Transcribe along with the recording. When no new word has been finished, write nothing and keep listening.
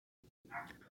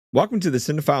Welcome to the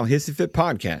Cinephile Hissy Fit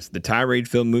Podcast, the tirade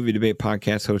film movie debate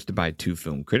podcast hosted by two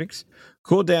film critics,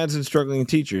 cool dads and struggling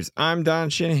teachers. I'm Don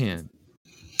Shanahan.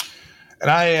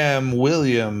 And I am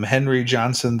William Henry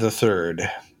Johnson III.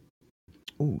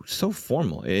 Ooh, so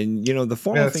formal. And, you know, the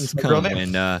formal things come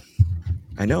when,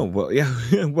 I know. Well, yeah.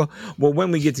 well,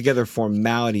 when we get together,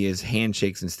 formality is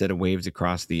handshakes instead of waves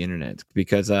across the internet.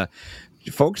 Because,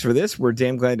 folks, for this, we're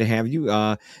damn glad to have you.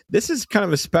 This is kind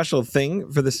of a special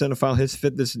thing for the Cinephile Hissy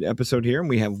Fit this episode here, and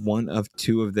we have one of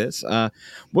two of this.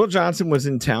 Will Johnson was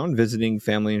in town visiting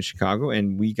family in Chicago,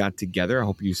 and we got together. I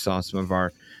hope you saw some of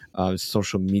our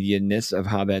social media-ness of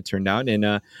how that turned out.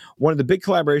 And one of the big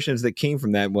collaborations that came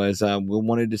from that was Will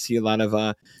wanted to see a lot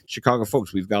of Chicago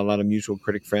folks. We've got a lot of mutual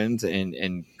critic friends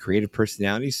and creative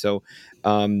personalities. So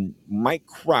Mike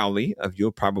Crowley of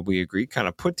You'll Probably Agree kind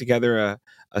of put together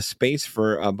a space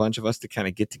for a bunch of us to kind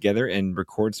of get together and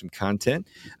record some content.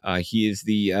 He is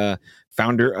the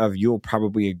founder of You'll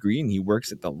Probably Agree, and he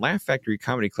works at the Laugh Factory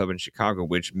Comedy Club in Chicago,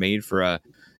 which made for an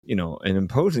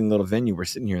imposing little venue. We're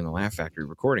sitting here in the Laugh Factory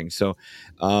recording. So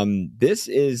this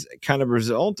is kind of a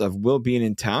result of Will being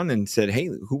in town and said, hey,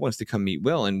 who wants to come meet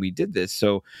Will? And we did this.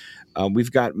 So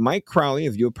we've got Mike Crowley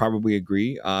of You'll Probably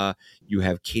Agree. You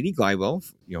have Katie Glidewell,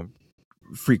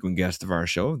 frequent guest of our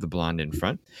show, The Blonde in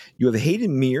Front. You have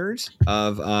Hayden Mears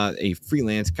of a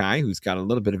freelance guy who's got a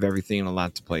little bit of everything in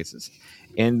lots of places.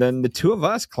 And then the two of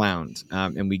us clowns.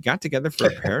 And we got together for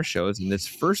a pair of shows. And this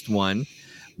first one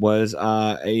was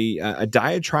a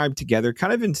diatribe together,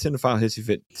 kind of in Cinephile Hissy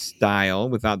Fit style,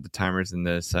 without the timers and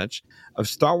the such, of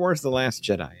Star Wars The Last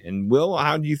Jedi. And Will,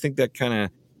 how do you think that kind of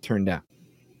turned out?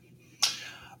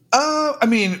 I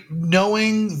mean,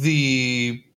 knowing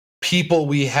the people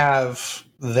we have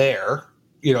there,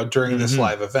 during this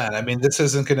live event, I mean, this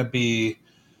isn't going to be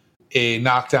a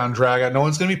knockdown drag out. No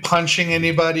one's going to be punching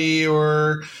anybody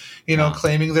or,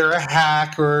 claiming they're a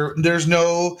hack, or there's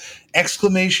no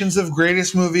exclamations of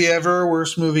greatest movie ever,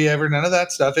 worst movie ever, none of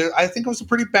that stuff. I think it was a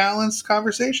pretty balanced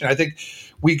conversation. I think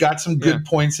we got some good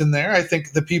points in there. I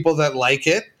think the people that like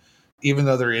it, even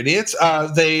though they're idiots,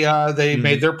 they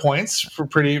made their points for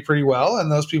pretty well, and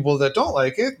those people that don't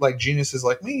like it, like geniuses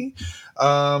like me,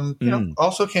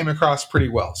 also came across pretty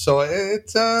well. So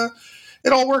it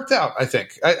all worked out. I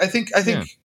think. I think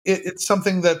it's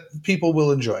something that people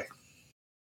will enjoy.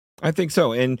 I think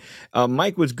so. And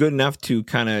Mike was good enough to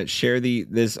kind of share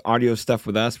this audio stuff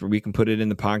with us where we can put it in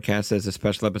the podcast as a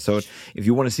special episode. If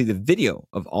you want to see the video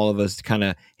of all of us kind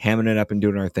of hamming it up and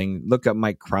doing our thing, look up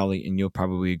Mike Crowley and You'll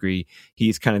Probably Agree.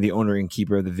 He's kind of the owner and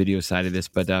keeper of the video side of this.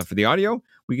 But for the audio,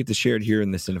 we get to share it here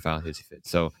in the Cinephile Hissy Fit.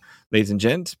 So, ladies and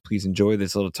gents, please enjoy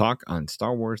this little talk on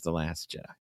Star Wars The Last Jedi.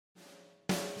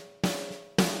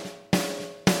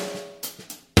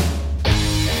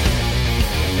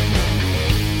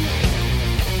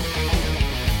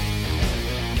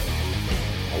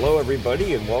 Hello,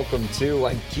 everybody, and welcome to,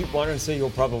 I keep wanting to say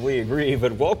You'll Probably Agree,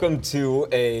 but welcome to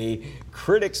a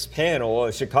critics panel,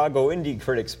 a Chicago Indie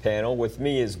Critics panel. With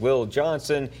me is Will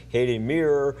Johnson, Hayden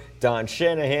Mears, Don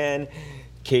Shanahan,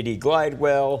 Katie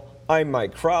Glidewell. I'm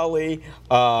Mike Crowley.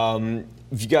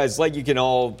 If you guys like, you can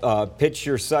all pitch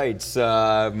your sites.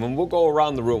 We'll go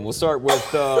around the room. We'll start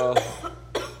with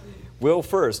Will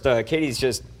first. Katie's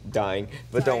just dying,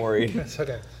 but don't worry. That's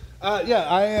okay.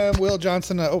 I am Will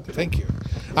Johnson. Thank you.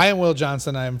 I am Will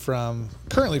Johnson. I'm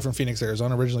currently from Phoenix,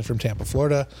 Arizona, originally from Tampa,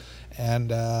 Florida.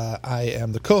 And I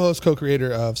am the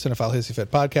co-creator of Cinephile Hissy Fit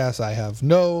podcast. I have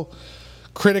no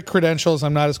critic credentials.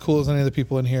 I'm not as cool as any of the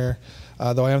people in here,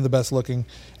 though I am the best looking.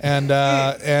 And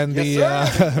this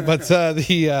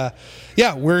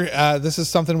is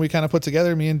something we kind of put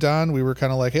together. Me and Don, we were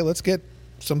kind of like, hey, let's get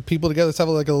some people together. Let's have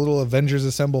a little Avengers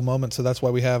Assemble moment. So that's why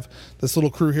we have this little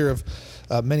crew here of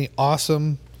many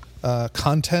awesome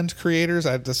content creators.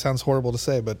 This sounds horrible to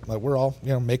say, but we're all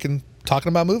talking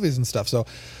about movies and stuff. So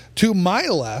to my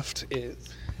left is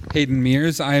Hayden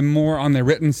Mears. I'm more on the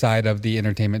written side of the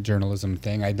entertainment journalism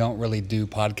thing. I don't really do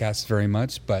podcasts very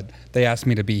much, but they asked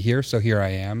me to be here, so here I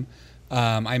am.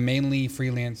 I mainly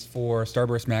freelance for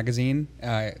Starburst magazine,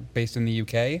 based in the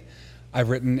UK. I've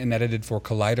written and edited for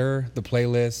Collider, The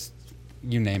Playlist,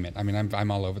 you name it. I mean,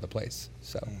 I'm all over the place.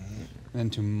 So.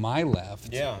 And to my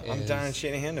left, I'm Don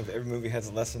Shanahan of Every Movie Has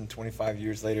a Lesson. 25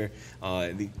 years later,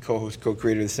 the co-host,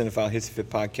 co-creator of the Cinephile Hissy Fit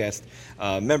podcast,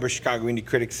 member of Chicago Indie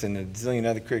Critics and a zillion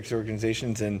other critics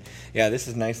organizations. And this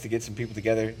is nice to get some people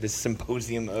together. This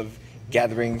symposium of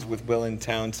gatherings with Will in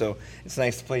town. So it's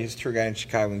nice to play his tour guide in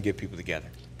Chicago and get people together.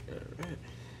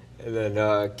 And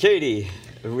then Katie,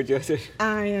 would you say?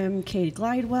 I am Katie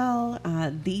Glidewell,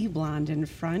 the Blonde in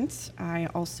Front. I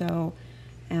also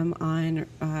am on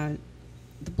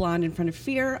The Blonde in Front of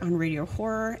Fear on Radio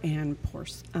Horror and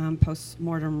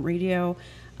Postmortem Radio,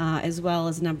 as well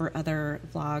as a number of other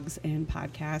vlogs and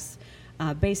podcasts.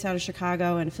 Based out of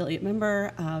Chicago, an affiliate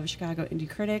member of Chicago Indie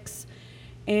Critics.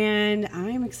 And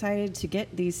I'm excited to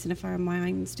get these cinephile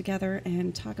minds together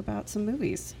and talk about some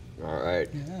movies. All right.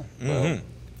 Yeah. Well,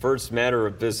 first matter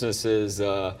of business is,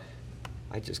 I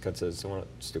just got to someone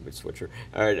stupid switcher.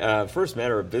 All right. First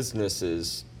matter of business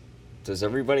is, does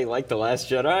everybody like The Last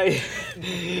Jedi?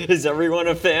 Is everyone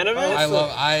a fan of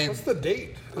it? What's the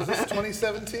date? Is this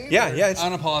 2017? Yeah. It's,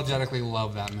 unapologetically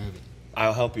love that movie.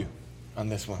 I'll help you on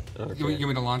this one. Okay. You want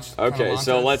me to launch? Okay,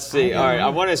 so let's see. All right, I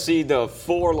want to see the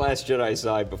for Last Jedi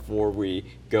side before we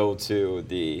go to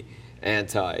the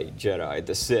anti-Jedi,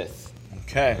 the Sith.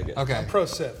 Okay. Okay. I'm pro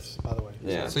Siths, by the way.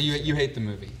 Yeah. So you hate the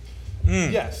movie.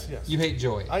 Yes. You hate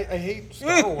joy. I hate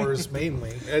Star Wars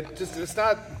mainly. It's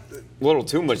not. A little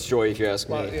too much joy, if you ask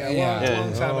me. A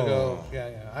long time ago.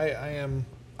 I am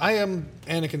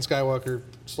Anakin Skywalker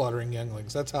slaughtering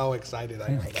younglings. That's how excited I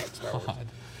am about Star Wars.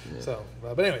 So,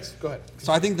 but anyways, go ahead.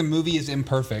 So I think the movie is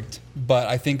imperfect, but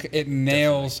I think it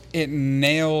nails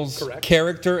Correct.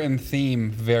 character and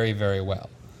theme very, very well.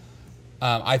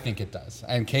 I think it does.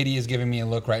 And Katie is giving me a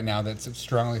look right now that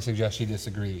strongly suggests she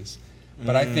disagrees.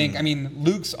 But I think,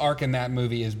 Luke's arc in that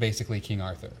movie is basically King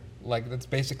Arthur. Like, that's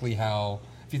basically how,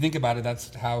 if you think about it,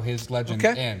 that's how his legend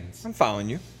ends. I'm following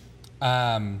you.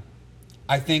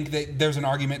 I think that there's an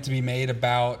argument to be made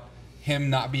about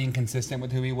him not being consistent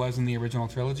with who he was in the original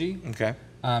trilogy. Okay.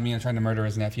 Trying to murder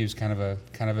his nephew is kind of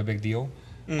a big deal.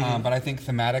 But I think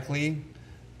thematically,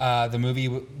 the movie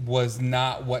was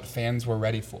not what fans were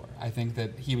ready for. I think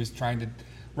that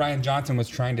Rian Johnson was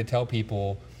trying to tell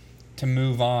people to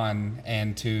move on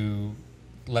and to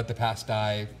let the past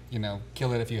die.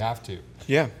 Kill it if you have to.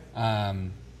 Yeah.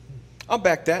 I'll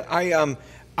back that. I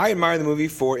admire the movie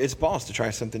for its balls to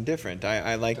try something different.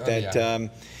 I like that. Yeah.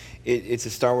 It's a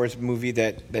Star Wars movie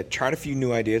that tried a few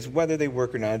new ideas. Whether they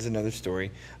work or not is another story.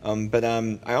 But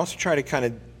I also try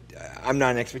to I'm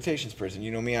not an expectations person.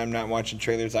 You know me, I'm not watching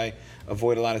trailers. I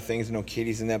avoid a lot of things. I know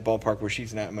Katie's in that ballpark where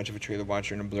she's not much of a trailer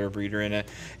watcher and a blurb reader and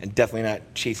definitely not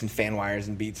chasing fan wires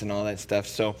and beats and all that stuff.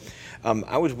 So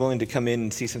I was willing to come in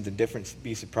and see something different,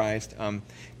 be surprised.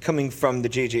 Coming from the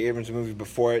J.J. Abrams movie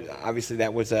before it, obviously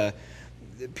that was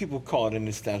people call it a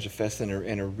nostalgia fest and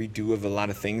a redo of a lot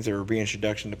of things, or a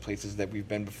reintroduction to places that we've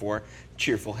been before,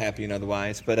 cheerful, happy, and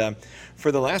otherwise. But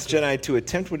for The Last Jedi to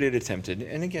attempt what it attempted,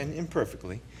 and again,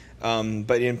 imperfectly,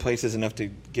 but in places enough to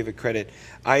give it credit,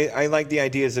 I like the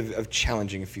ideas of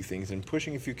challenging a few things and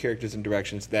pushing a few characters in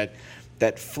directions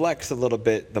that flex a little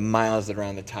bit the miles that are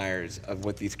on the tires of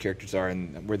what these characters are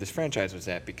and where this franchise was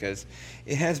at, because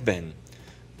it has been,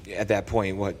 at that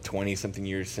point, 20-something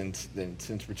years since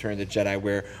Return of the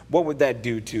Jedi, what would that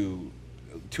do to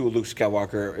a Luke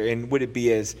Skywalker, and would it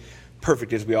be as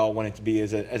perfect as we all want it to be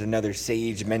as another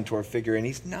sage mentor figure? And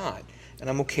he's not, and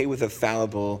I'm okay with a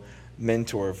fallible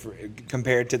mentor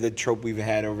compared to the trope we've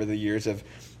had over the years of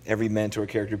every mentor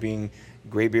character being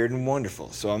graybeard and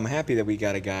wonderful. So I'm happy that we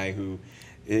got a guy who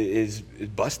is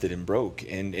busted and broke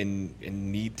and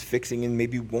needs fixing and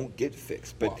maybe won't get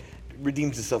fixed, but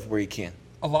redeems himself where he can.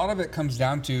 A lot of it comes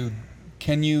down to,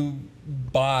 can you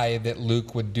buy that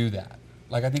Luke would do that?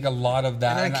 Like, I think a lot of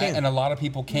that, and a lot of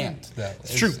people can't.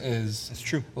 It's true. It's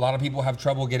true. A lot of people have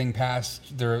trouble getting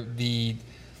past the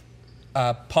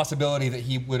possibility that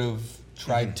he would have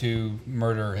tried to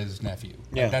murder his nephew.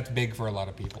 Yeah. Like, that's big for a lot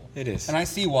of people. It is. And I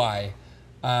see why.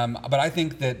 But I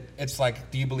think that it's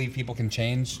like, do you believe people can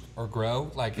change or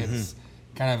grow? Like, it's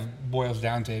kind of boils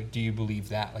down to, do you believe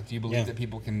that? Like, do you believe that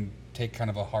people can take kind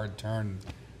of a hard turn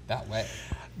that way?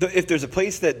 If there's a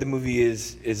place that the movie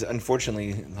is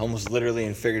unfortunately almost literally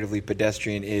and figuratively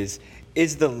pedestrian, is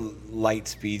the light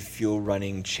speed fuel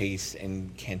running chase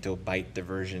and Canto Bight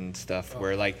diversion stuff,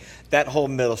 where like that whole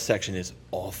middle section is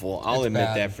awful. I'll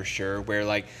admit that for sure, where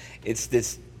like it's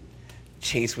this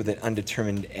chase with an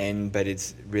undetermined end, but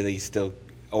it's really still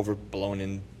overblown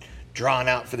and drawn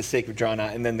out for the sake of drawn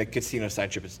out, and then the casino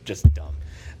side trip is just dumb.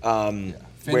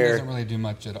 Finn doesn't really do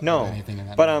much at anything in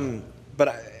that movie.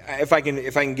 But if I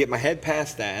can get my head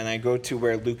past that, and I go to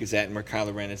where Luke is at and where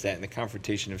Kylo Ren is at, and the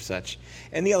confrontation of such,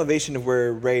 and the elevation of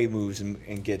where Rey moves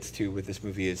and gets to with this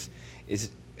movie is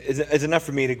enough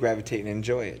for me to gravitate and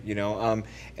enjoy it, you know.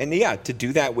 And yeah, to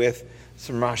do that with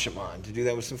some Rashomon, to do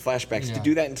that with some flashbacks, to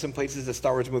do that in some places the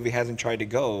Star Wars movie hasn't tried to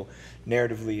go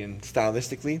narratively and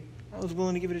stylistically, I was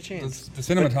willing to give it a chance. The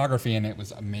cinematography in it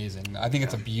was amazing. I think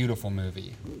it's a beautiful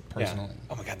movie, personally.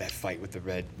 Yeah. Oh my God, that fight with the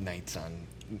Red Knights on...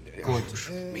 Gorgeous.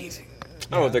 Amazing.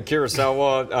 Oh, the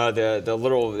Kurosawa, the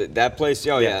little that place.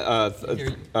 Oh yeah,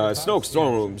 Snoke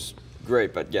Throne Room's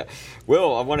great, but yeah.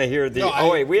 Will, I want to hear the.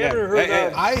 We haven't heard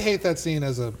that. I hate that scene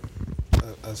as a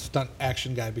stunt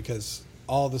action guy because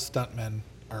all the stuntmen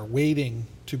are waiting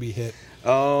to be hit.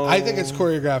 Oh, I think it's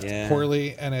choreographed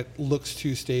poorly and it looks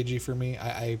too stagey for me.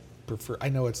 I prefer. I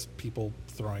know it's people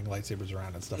throwing lightsabers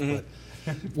around and stuff, but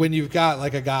when you've got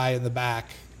like a guy in the back.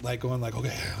 Like going like,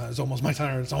 okay, it's almost my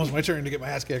turn. It's almost my turn to get my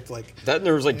ass kicked. Like that, and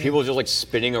there was like people just like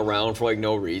spinning around for like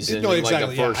no reason. No,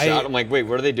 exactly. Like the first shot, I'm like, wait,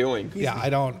 what are they doing? Yeah,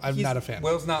 I'm not a fan.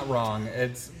 Will's not wrong.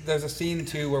 There's a scene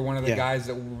too where one of the guys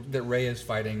that Rey is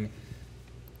fighting,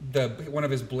 one of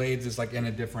his blades is like in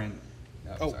a different.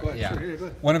 Go ahead. Yeah. Sure, go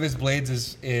ahead. One of his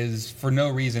blades is for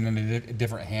no reason in a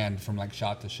different hand from like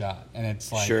shot to shot, and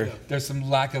it's like there's some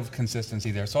lack of consistency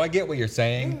there. So I get what you're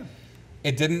saying. Yeah.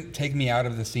 It didn't take me out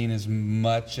of the scene as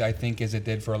much, I think, as it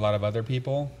did for a lot of other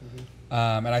people.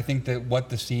 And I think that what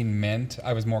the scene meant,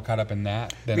 I was more caught up in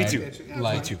that than Me too.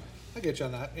 Me too. I get you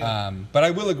on that. Yeah. But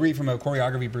I will agree from a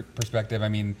choreography perspective. I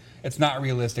mean, it's not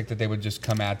realistic that they would just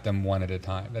come at them one at a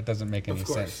time. That doesn't make any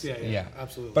sense. Yeah,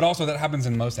 absolutely. But also, that happens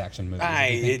in most action movies.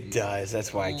 It does.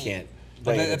 That's why I can't.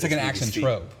 But that's like an action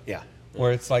trope. Yeah.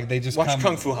 Where it's like they just watch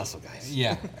Kung Fu Hustle, guys.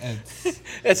 Yeah,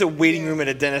 it's a waiting room at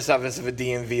a dentist office of a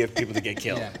DMV of people to get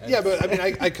killed. But I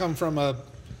mean, I come from a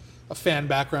fan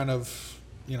background of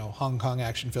Hong Kong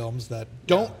action films that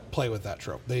don't play with that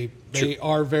trope. They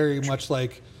are very much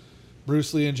like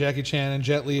Bruce Lee and Jackie Chan and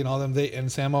Jet Li and all them. And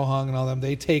Sammo Hung and all them.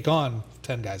 They take on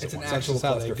 10 guys at once. That's just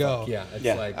how they go.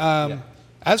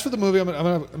 As for the movie, I'm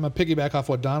gonna piggyback off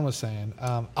what Don was saying.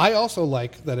 I also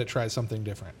like that it tries something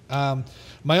different.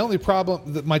 My only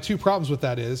problem, my two problems with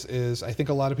that is I think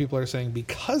a lot of people are saying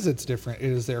because it's different, it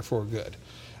is therefore good.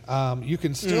 You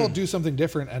can still do something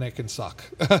different and it can suck.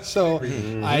 So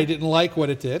I didn't like what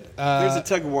it did. There's a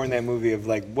tug of war in that movie of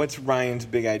like what's Ryan's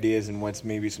big ideas and what's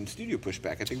maybe some studio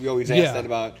pushback. I think we always ask that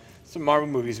about some Marvel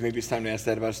movies. Maybe it's time to ask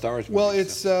that about Star Wars movies. Well,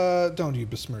 it's don't you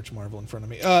besmirch Marvel in front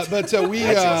of me. But that's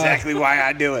exactly why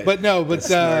I do it. But no, but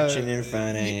besmirching in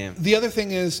front of him. The other thing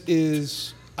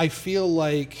is I feel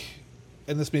like,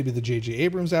 and this may be the J.J.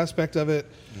 Abrams aspect of it.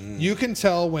 You can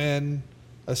tell when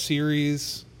a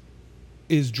series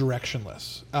is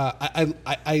directionless.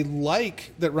 I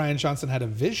like that Rian Johnson had a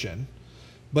vision,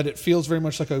 but it feels very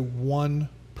much like a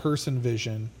one-person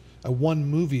vision, a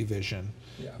one-movie vision.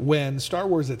 When Star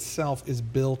Wars itself is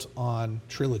built on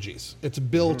trilogies. It's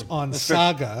built on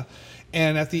saga.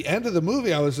 And at the end of the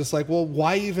movie, I was just like, well,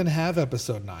 why even have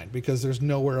episode 9? Because there's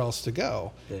nowhere else to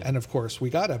go. Yeah. And of course,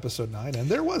 we got episode 9, and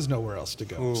there was nowhere else to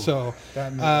go. Ooh, so,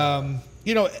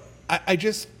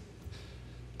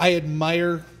 I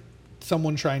admire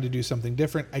someone trying to do something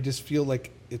different. I just feel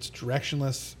like it's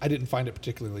directionless. I didn't find it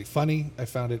particularly funny. I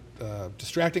found it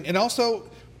distracting. And also,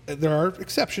 there are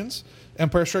exceptions,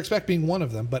 Empire Strikes Back being one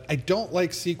of them, but I don't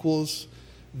like sequels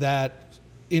that,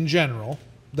 in general,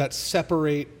 that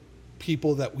separate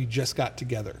people that we just got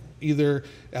together. Either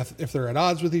if they're at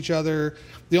odds with each other.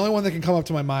 The only one that can come up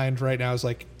to my mind right now is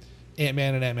like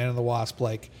Ant-Man and the Wasp.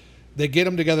 Like, they get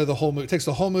them together the whole movie. It takes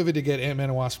the whole movie to get Ant-Man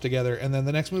and Wasp together, and then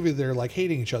the next movie they're like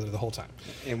hating each other the whole time.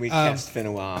 And we cast Finn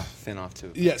off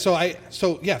too. Yeah, so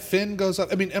Finn goes up.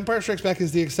 I mean, Empire Strikes Back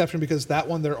is the exception because that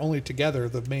one they're only together.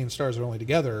 The main stars are only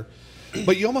together,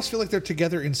 but you almost feel like they're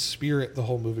together in spirit the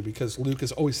whole movie because Luke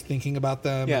is always thinking about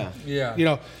them.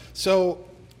 Yeah. So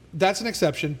that's an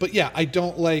exception. But yeah, I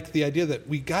don't like the idea that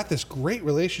we got this great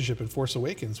relationship in Force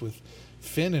Awakens with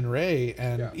Finn and Rey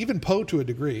and even Poe to a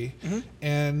degree,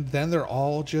 and then they're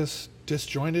all just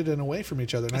disjointed and away from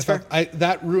each other. And I thought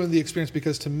that ruined the experience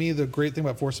because to me the great thing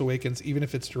about Force Awakens, even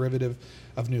if it's derivative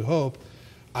of New Hope,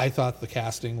 I thought the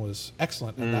casting was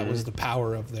excellent and that was the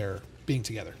power of their being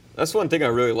together. That's one thing I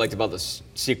really liked about the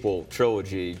sequel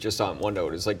trilogy. Just on one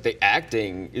note, is like the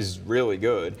acting is really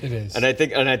good. It is, and I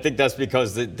think that's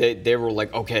because they were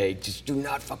like, okay, just do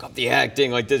not fuck up the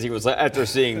acting. Like Disney was after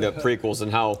seeing the prequels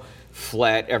and how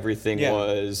flat everything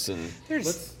was, and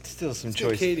there's still some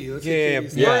choice. Katie,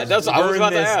 that's what I was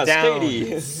about to ask.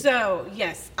 Katie. So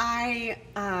yes,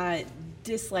 I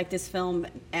dislike this film.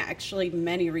 Actually,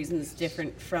 many reasons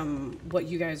different from what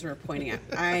you guys were pointing at.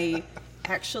 I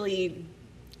actually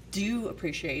do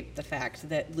appreciate the fact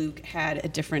that Luke had a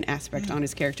different aspect on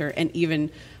his character, and even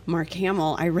Mark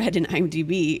Hamill. I read in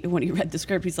IMDb when he read the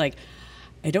script, he's like,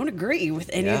 I don't agree with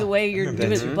any of the way you're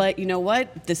doing it, but you know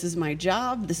what? This is my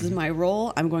job. This is my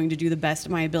role. I'm going to do the best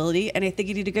of my ability, and I think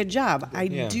he did a good job. I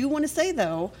do want to say,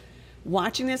 though,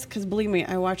 watching this, because believe me,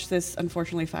 I watched this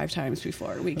unfortunately 5 times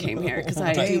before we came here because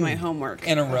I do my homework.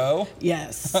 In a row?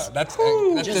 Yes. That's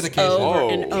just dedication.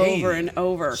 over and over and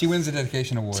over. She wins the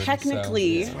dedication award.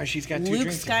 Technically, That's why she's got 2 Luke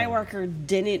drinks. Skywalker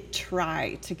didn't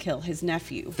try to kill his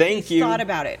nephew. Thank he you. thought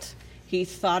about it. He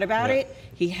thought about it.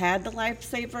 He had the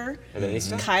lightsaber. And then he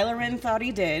stopped. Kylo Ren thought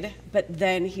he did, but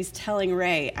then he's telling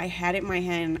Rey, I had it in my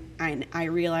hand, and I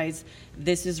realized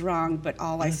this is wrong, but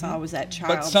all I saw was that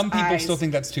child's But some people eyes. still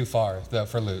think that's too far, though,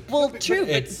 for Luke. Well, true,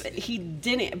 It's- but he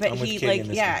didn't. But I'm with he, Katie like, in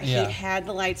this yeah, one. Yeah. he had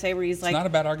the lightsaber. He's like, not a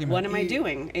bad argument. What am I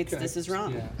doing? This is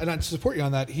wrong. And I support you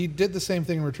on that. He did the same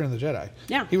thing in Return of the Jedi.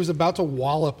 Yeah. He was about to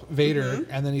wallop Vader,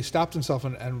 and then he stopped himself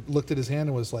and looked at his hand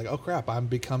and was like, "Oh crap, I'm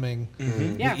becoming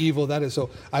the Yeah. evil that is." So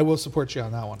I will support you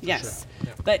on that one. For Yes.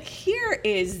 Sure. But here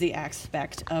is the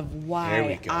aspect of There we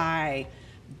why go. I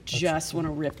just want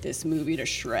to rip this movie to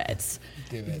shreds.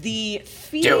 Do it. The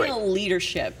female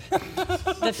leadership,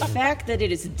 the fact that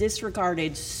it is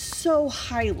disregarded so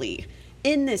highly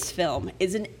in this film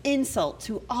is an insult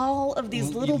to all of these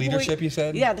little Leadership, boy- you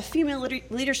said? Yeah, the female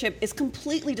leadership is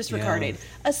completely disregarded,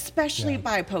 especially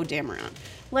by Poe Dameron.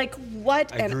 Like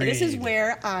what? And this is Agreed.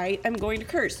 where I am going to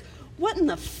curse. What in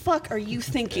the fuck are you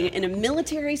thinking in a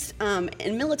military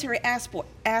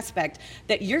aspect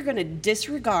that you're going to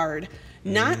disregard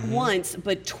not once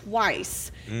but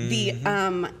twice the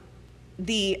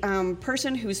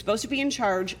person who's supposed to be in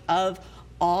charge of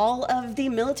all of the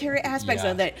military aspects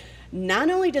of that? Not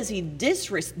only does he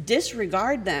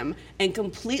disregard them and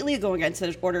completely go against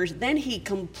those orders, then he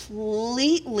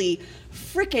completely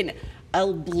freaking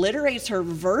obliterates her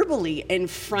verbally in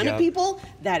front of people.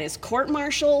 That is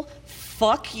court-martial.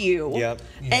 Fuck you. Yep.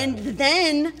 And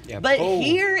then, Yep. but Oh.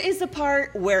 here is the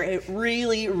part where it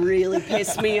really, really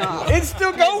pissed me off. It's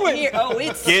still going.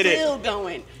 It's Get it. still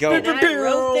going. Go. And I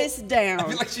wrote this down. I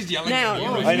feel like she's yelling now, at you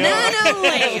right I know. not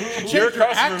only You're a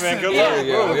customer, man. Good luck. There we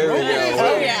go. There we go.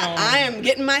 oh yeah, I am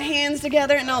getting my hands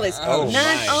together and all this.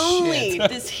 Not only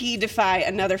does he defy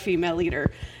another female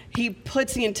leader, he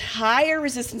puts the entire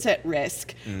resistance at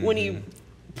risk when he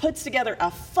puts together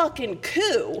a fucking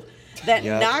coup that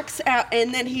knocks out,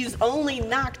 and then he's only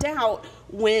knocked out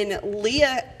when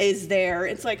Leia is there.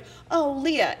 It's like, oh,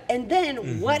 Leia. And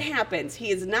then what happens?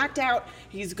 He is knocked out.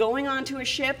 He's going onto a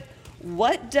ship.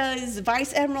 What does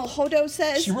Vice Admiral Hodo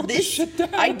says? She wrote this shit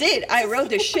down. I did. I wrote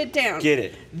this shit down. Get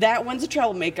it. That one's a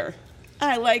troublemaker.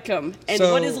 I like him. And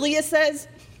So- what does Leia says?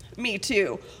 Me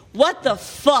too. What the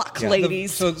fuck,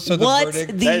 ladies? So the what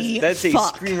verdict- the That's a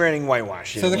fuck? screenwriting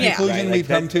whitewash. So the Yeah. conclusion Right, we like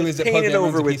come that- to is that Poe painted Dameron's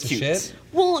over a with piece of cutes. shit.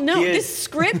 Well, no, He this is-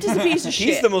 script is a piece of shit.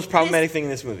 He's the most problematic thing in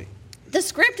this movie. The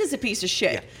script is a piece of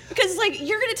shit. Because, like,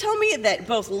 you're going to tell me that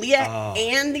both Leia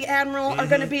and the Admiral are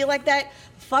going to be like that?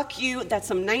 Fuck you. That's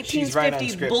some She's right on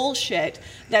 1950s script. bullshit. I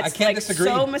That's, can't like, disagree.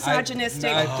 so I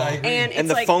misogynistic. agree. And it's And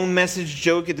the like, phone message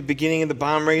joke at the beginning of the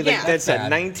bomb raid, like Yeah. that's a That's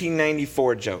bad.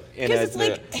 1994 joke. In 'Cause a, it's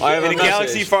like, I have in a message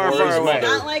galaxy far, for far his away. mother.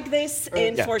 not like this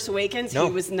in Yeah. Force Awakens. No.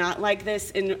 He was not like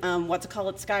this in what's it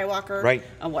called, Skywalker. Right.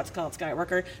 What's it called,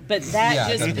 Skywalker. But that Yeah,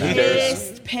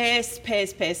 just that's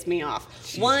pissed me off.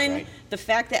 One, right. the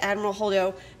fact that Admiral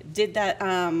Holdo did that,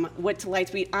 went to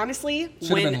Lightspeed. Honestly,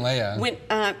 Should've been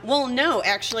Leia. Well, no,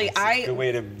 actually, Good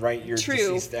way to write your True.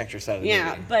 deceased actress out of the Yeah,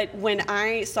 movie. but when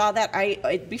I saw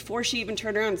that, before she even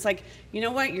turned around, it's like, you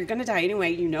know what? You're gonna die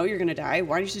anyway. You know you're gonna die.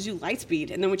 Why don't you just do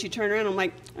Lightspeed? And then when she turned around, I'm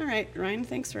like, all right, Ryan,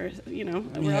 thanks for we're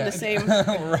on Yeah. the same.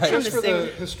 Right. on Just the for same. the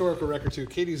historical record too,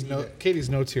 Katie's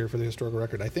notes here for the historical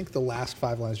record. I think the last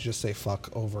 5 lines just say "fuck"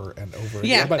 over and over.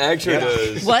 Yeah. again. But Actually,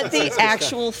 does. What the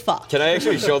actual fuck? Can I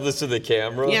actually show this to the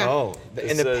camera? Yeah. Oh, It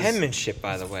and the says- penmanship,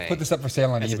 by the way. Put this up for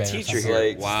sale on As a eBay. or teacher something. here.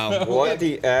 Like, Wow. what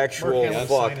the actual Mark Hamill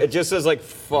fuck? signed It just says like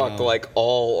fuck like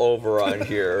all over on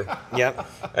here. Yep.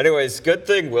 Anyways, good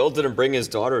thing Will didn't bring his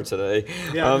daughter today.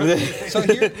 So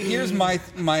here's my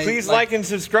Please like and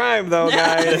subscribe, though,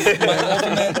 guys. my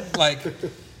ultimate like.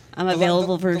 I'm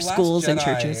available The for Last schools and Jedi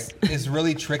churches. is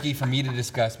really tricky for me to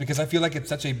discuss because I feel like it's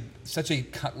such a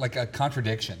like a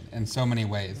contradiction in so many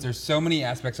ways. There's so many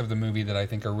aspects of the movie that I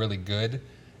think are really good,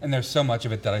 and there's so much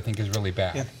of it that I think is really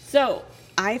bad. So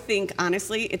I think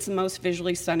honestly, it's the most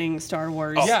visually stunning Star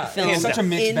Wars yeah, film it's such a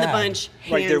mixed in the bag. bunch,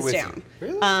 Right there hands with you.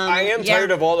 down. I am yeah,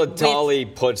 tired of all the with- Dolly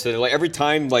puts in. Like every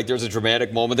time like there's a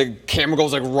dramatic moment, the camera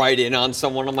goes like right in on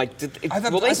someone. I'm like,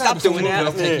 will they stop it was doing a that?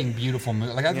 breathtaking, beautiful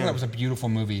movie. Like I thought that was a beautiful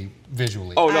movie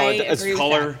visually. Oh no, I it's agree with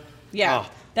color. that. Yeah, Oh,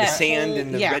 the that sand whole-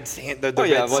 and the yeah. red sand, the Oh,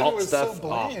 yeah, red well- salt It was stuff. so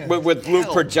Oh. bland. With Luke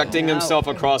Hell projecting no. himself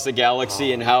across the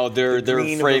galaxy and how they're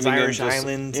green of those framing him Irish just-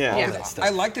 islands, Yeah. all Yeah. that stuff. I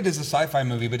liked it as a sci-fi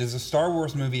movie, but as a Star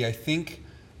Wars movie, I think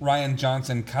Rian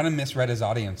Johnson kind of misread his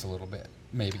audience a little bit.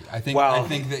 Maybe. I think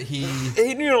that he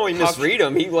didn't only misread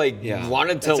them. He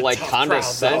wanted to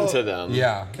condescend to them.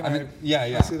 Yeah.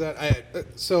 I see that.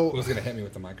 So Will's gonna hit me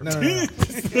with the microphone.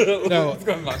 No. It's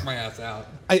gonna knock my ass out.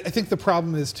 I think the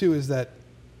problem is that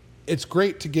it's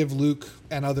great to give Luke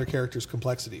and other characters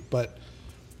complexity, but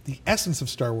the essence of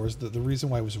Star Wars, the reason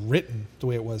why it was written the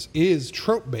way it was, is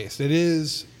trope based. It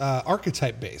is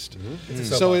archetype based. Mm-hmm.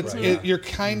 So you're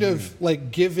kind of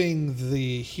like giving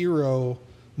the hero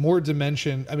more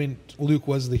dimension. I mean, Luke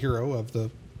was the hero of the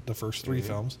first three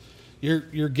films.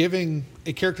 You're giving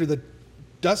a character that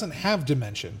doesn't have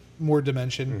more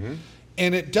dimension,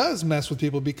 and it does mess with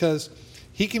people because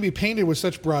he can be painted with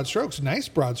such broad strokes, nice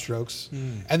broad strokes,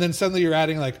 and then suddenly you're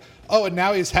adding like, oh, and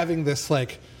now he's having this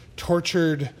like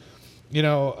tortured,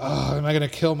 am I going to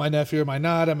kill my nephew or am I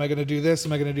not? Am I going to do this?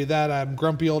 Am I going to do that? I'm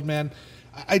grumpy old man.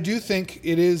 I do think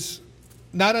it is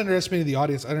not underestimating the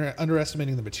audience,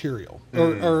 underestimating the material,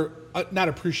 or not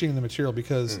appreciating the material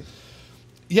because,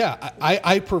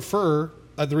 I prefer,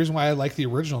 the reason why I like the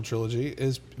original trilogy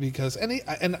is because,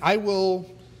 and I will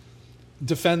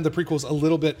defend the prequels a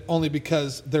little bit only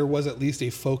because there was at least a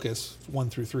focus 1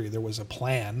 through 3. There was a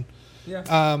plan. Yeah.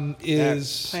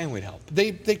 Plan would help.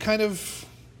 They kind of,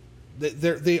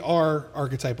 they are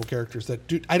archetypal characters that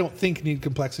I don't think need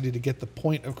complexity to get the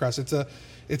point across.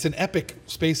 It's an epic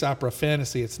space opera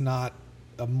fantasy. It's not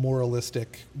a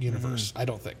moralistic universe. I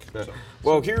don't think. So.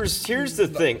 Well, here's the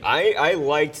thing. I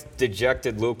liked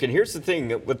Dejected Luke, and here's the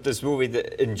thing with this movie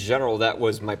that in general that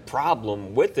was my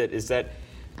problem with it is that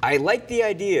I like the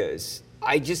ideas.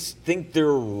 I just think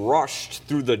they're rushed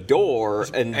through the door,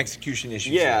 and execution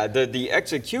issues. Yeah, the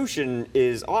execution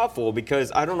is awful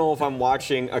because I don't know if I'm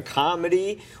watching a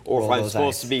comedy or if I'm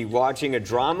supposed to be watching a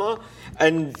drama.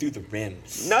 And through the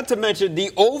rims. Not to mention the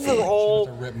overall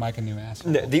rip Mike a new ass.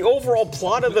 The overall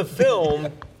plot of the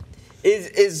film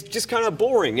is just kind of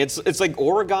boring. It's like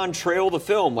Oregon Trail the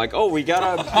film. Like, oh, we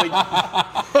gotta.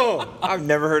 I've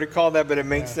never heard it called that, but it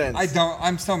makes sense.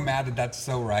 I'm so mad that that's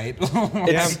so right.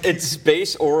 It's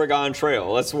Space Oregon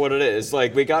Trail. That's what it is.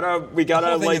 Like we gotta. The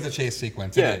whole thing is a chase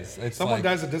sequence. Yeah. It is. It's Someone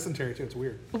dies of dysentery too. It's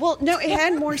weird. Well, no, it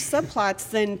had more subplots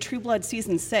than True Blood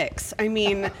season 6. I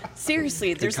mean,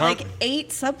 seriously, there's like 8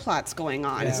 subplots going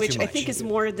on, which I think is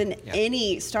more than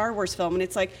any Star Wars film, and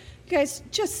it's like. Guys,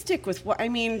 just stick with what I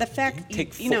mean. The fact do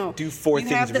 4 you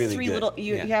things have the really three good. little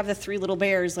you have the 3 little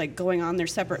bears like going on their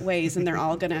separate ways, and they're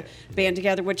all gonna band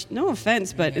together. Which, no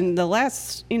offense, but in the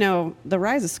last, the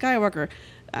Rise of Skywalker,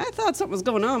 I thought something was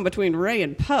going on between Rey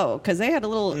and Poe because they had a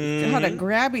little had a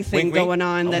grabby thing going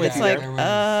on that it's like.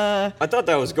 I thought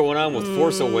that was going on with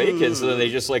Force Awakens, and then they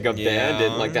just like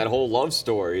abandoned like that whole love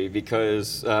story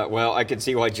because I can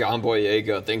see why John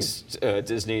Boyega thinks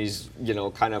Disney's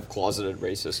kind of closeted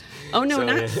racist. Oh no,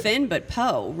 not Finn, but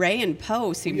Poe. Rey and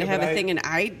Poe seem to have a thing, and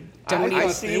I don't even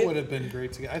see it would have been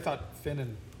great together. I thought Finn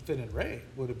and Rey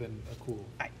would have been a cool.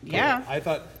 I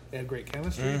thought they had great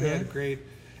chemistry. They had great.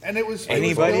 And it was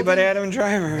anybody but Adam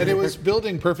Driver. And it was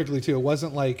building perfectly too. It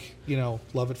wasn't like,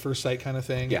 love at first sight kind of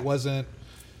thing. Yeah. It wasn't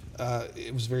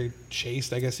it was very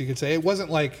chaste, I guess you could say. It wasn't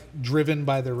like driven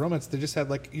by their romance. They just had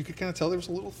you could kind of tell there was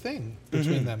a little thing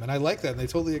between them. And I like that, and they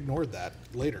totally ignored that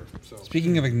later. So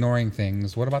speaking of ignoring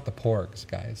things, what about the Porgs,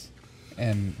 guys?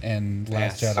 And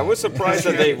Last Jedi. I was surprised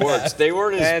that they worked. They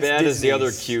weren't as bad as the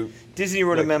other cute. Disney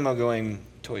wrote a memo going,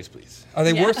 toys, please. Are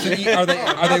they worse than? Are they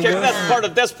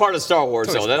worse? That's part of Star Wars,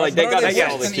 though. They got to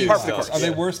get all the cute stuff. Are they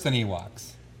worse than Ewoks?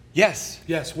 Yes,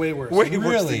 way worse. Way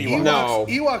worse than Ewoks. No,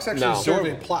 Ewoks actually serve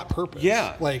a plot purpose.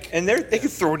 Yeah, and they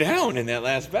could throw down in that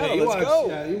last battle. Ewoks, let's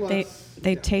go. Yeah,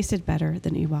 they tasted better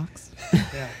than Ewoks.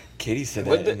 Yeah. Katie said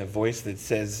that in a voice that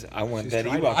says, "I want that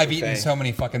Ewok." I've eaten so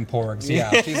many fucking porgs. Yeah,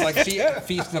 she's like she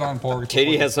feasted on porgs.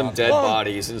 Katie has some dead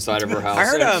bodies inside of her house. I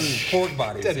heard porg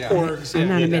bodies. Dead porgs. I'm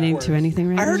not admitting to anything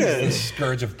right now. I heard a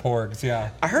scourge of porgs.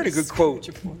 Yeah, I heard a good quote.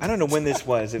 I don't know when this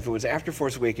was. If it was after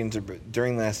Force Awakens or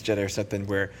during Last Jedi or something,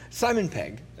 where Simon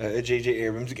Pegg, a J.J.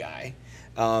 Abrams guy,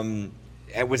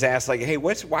 was asked hey,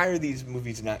 why are these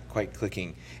movies not quite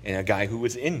clicking? And a guy who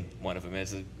was in one of them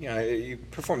as a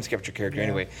performance capture character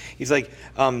anyway, he's like,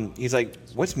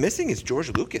 what's missing is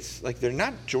George Lucas. They're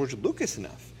not George Lucas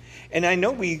enough. And I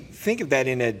know we think of that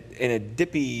in a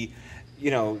dippy,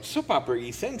 soap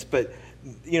opera-y sense, but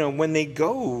when they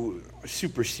go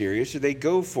super serious or they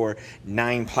go for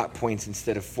 9 plot points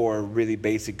instead of 4 really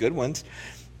basic good ones,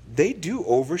 they do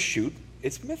overshoot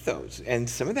its mythos, and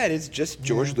some of that is just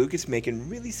George Lucas making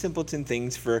really simpleton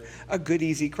things for a good,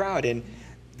 easy crowd. And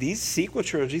these sequel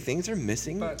trilogy things are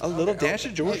missing a little dash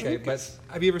of George Lucas.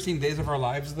 But have you ever seen Days of Our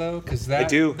Lives though? Because that I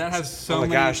do. That has so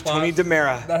many. Tony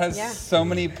DiMera. That has so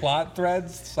many plot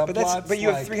threads, subplots. But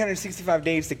you have 365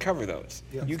 days to cover those.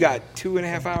 Yeah. You got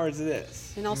 2.5 hours of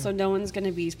this. And also, no one's going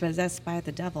to be possessed by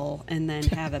the devil and then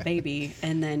have a baby,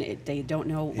 and then they don't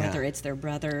know whether it's their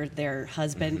brother, their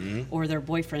husband, or their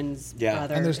boyfriend's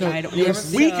brother. And there's no,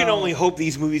 we can only hope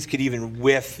these movies could even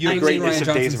whiff the greatness of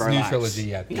Days of Our Lives. Trilogy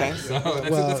yet. Okay. So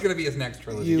that's going to be his next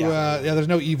trilogy. There's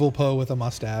no evil Poe with a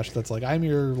mustache that's like, I'm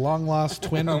your long lost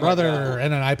twin brother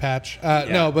and an eye patch.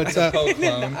 No, but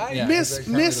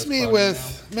miss me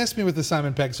with the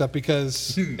Simon Pegg stuff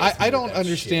because I don't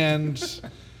understand.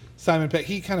 Simon Pegg,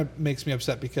 he kind of makes me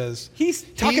upset because he's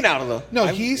talking out of the. No,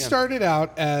 he started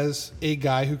out as a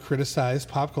guy who criticized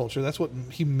pop culture. That's what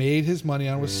he made his money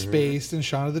on, was Spaced and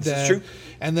Shaun of the Dead. True.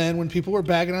 And then when people were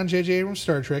bagging on J.J. Abrams'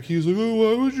 Star Trek, he was like, "Oh,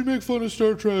 why would you make fun of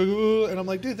Star Trek?" And I'm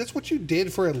like, dude, that's what you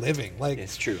did for a living. Like,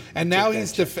 it's true. And now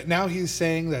he's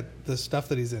saying that the stuff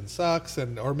that he's in sucks,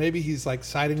 or maybe he's like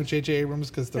siding with J.J.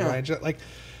 Abrams because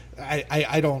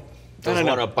I don't. I'm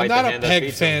not a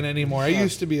Pegg fan anymore. I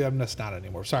used to be. I'm just not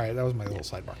anymore. Sorry, that was my little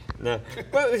sidebar. No,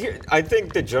 but I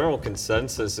think the general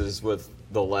consensus is with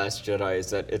The Last Jedi is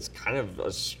that it's kind of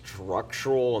a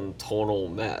structural and tonal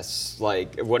mess.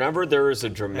 Like whenever there is a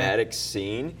dramatic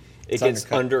scene, it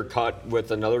gets undercut with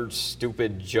another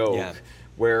stupid joke. Yeah.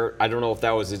 Where I don't know if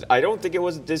that was I don't think it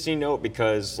was a Disney note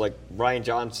because like Rian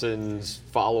Johnson's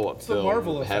follow-up film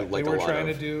Marvel had like they were trying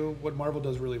to do what Marvel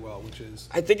does really well, which is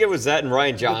I think it was that and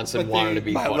Rian Johnson wanted to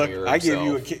be funnier. I gave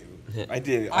you I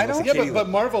did. I don't. But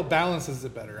Marvel balances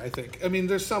it better, I think. I mean,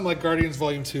 there's some like Guardians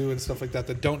Volume 2 and stuff like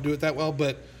that don't do it that well,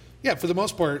 but yeah, for the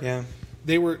most part,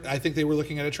 they were. I think they were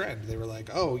looking at a trend. They were like,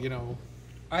 oh,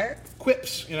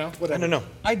 quips, whatever. I don't know.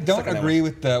 I don't agree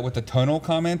with the tonal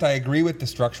comment. I agree with the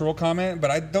structural comment, but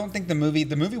I don't think the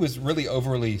movie was really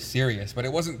overly serious, but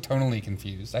it wasn't tonally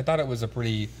confused. I thought it was a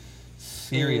pretty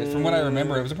serious. From what I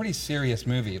remember, it was a pretty serious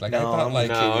movie. Like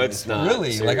it's not.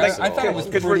 Really, like I thought it was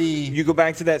pretty. You go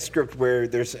back to that script where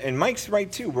and Mike's right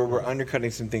too, where we're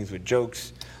undercutting some things with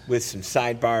jokes, with some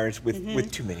sidebars,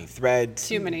 with too many threads.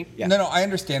 Too many. Yeah. No, I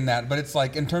understand that, but it's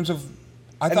like in terms of.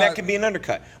 That could be an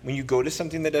undercut. When you go to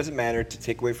something that doesn't matter to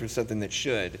take away from something that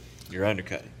should, you're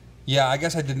undercutting. Yeah, I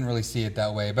guess I didn't really see it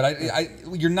that way, but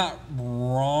you're not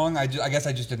wrong. I guess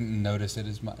I just didn't notice it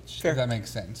as much. Fair. If that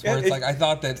makes sense. Where it's like I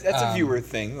thought that's a viewer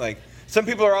thing. Like some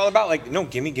people are all about like, no,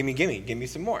 give me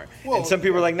some more. Well, and some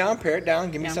people are like, no, pare it down,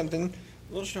 give me something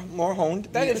a little more honed.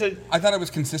 I thought it was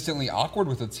consistently awkward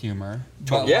with its humor.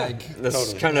 But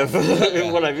that's kind of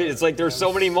what I mean. It's like there's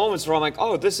so many moments where I'm like,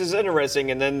 oh, this is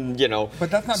interesting, and then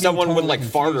but that's not someone would like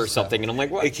fart or stuff. something, and I'm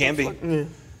like, what? It can be.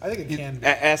 I think it can be.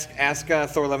 Ask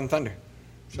Thor: Love and Thunder.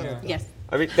 Yes.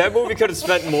 I mean, that movie could have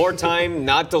spent more time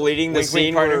not deleting the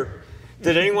scene where.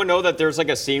 Did anyone know that there's like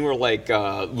a scene where like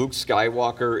Luke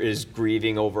Skywalker is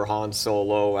grieving over Han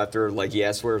Solo after like he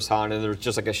asks where's Han, and there's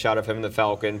just like a shot of him in the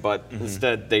Falcon, but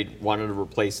instead they wanted to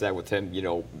replace that with him,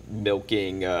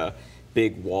 milking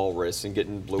big walrus and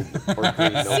getting blue or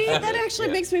green milk. See, that actually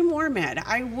makes me more mad.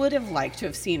 I would have liked to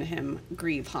have seen him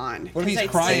grieve Han. Well, he's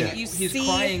crying. He's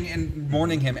crying and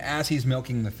mourning him as he's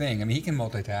milking the thing. I mean, he can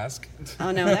multitask.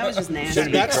 Oh no, that was just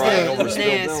nasty. That's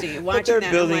nasty. But they're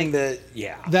building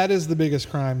That is the biggest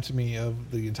crime to me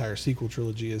of the entire sequel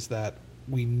trilogy is that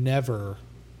we never,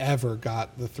 ever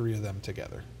got the three of them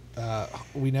together.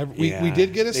 We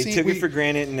did get a scene. They took it for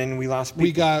granted, and then we lost people.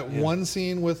 We got one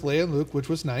scene with Leia and Luke, which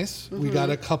was nice. We got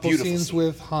a couple scenes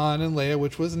with Han and Leia,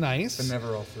 which was nice. But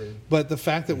never all three. But the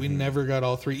fact that we never got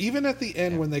all three, even at the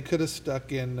end when they could have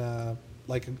stuck in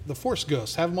like the Force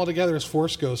Ghosts, have them all together as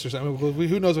Force Ghosts or something.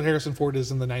 Who knows what Harrison Ford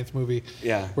is in the 9th movie?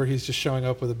 Yeah, where he's just showing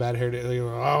up with a bad hair.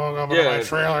 My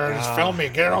trailer, just film me.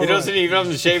 Get over. He doesn't even have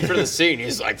to shave for the scene.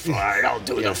 He's like, fine, I'll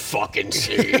do the fucking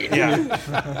scene.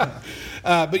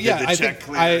 But yeah, I think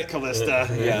Callista.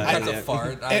 That's a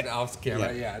fart off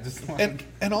camera. Just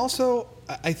and also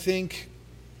I think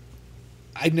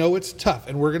I know it's tough,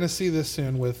 and we're going to see this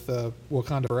soon with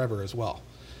Wakanda Forever as well.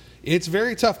 It's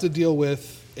very tough to deal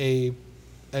with a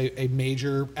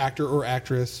major actor or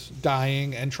actress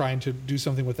dying and trying to do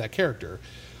something with that character.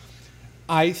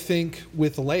 I think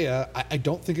with Leia, I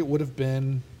don't think it would have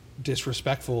been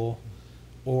disrespectful,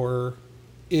 or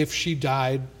if she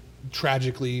died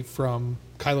tragically from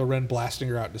Kylo Ren blasting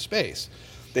her out into space.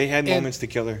 They had moments to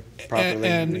kill her properly.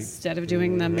 And instead of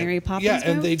doing the Mary Poppins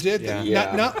and move? they did.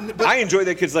 But I enjoyed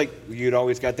that because like you'd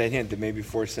always got that hint that maybe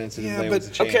Force sensitive Leia was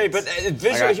a chance. Okay, but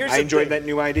visually, here's I enjoyed that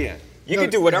new idea. You can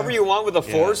do whatever you want with the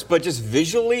Force, but just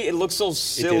visually, it looks so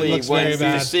silly when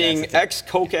you're seeing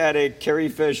ex-coke addict Carrie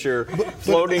Fisher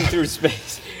floating through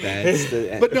space.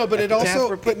 But it also.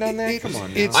 We're putting on that. Come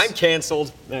on, now. I'm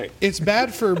canceled. It's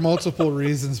bad for multiple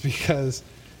reasons because,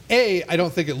 A, I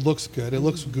don't think it looks good. It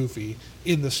looks goofy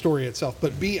in the story itself.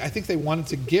 But B, I think they wanted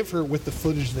to give her, with the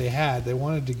footage they had, they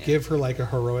wanted to give her like a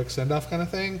heroic send-off kind of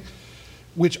thing,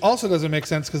 which also doesn't make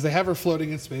sense because they have her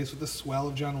floating in space with the swell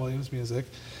of John Williams music,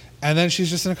 and then she's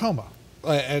just in a coma.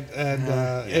 And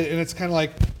it's kind of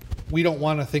like we don't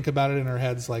want to think about it in our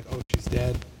heads like, oh, she's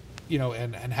dead,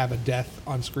 and have a death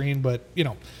on screen. But,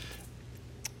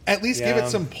 at least give it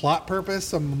some plot purpose,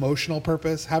 some emotional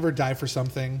purpose. Have her die for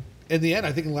something. In the end,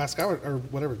 I think in Last Skywalker, or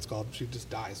whatever it's called, she just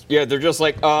dies. Yeah, they're just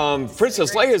like,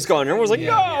 Princess Leia's gone. Everyone's like,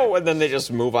 no! And then they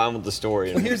just move on with the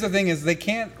story. Well, here's the thing is they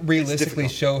can't realistically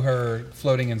show her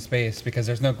floating in space because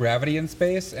there's no gravity in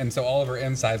space, and so all of her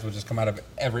insides would just come out of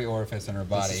every orifice in her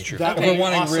body. This is true. That If we're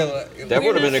wanting real... That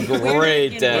would have been a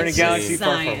great We're in a galaxy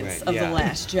far, far science away. of the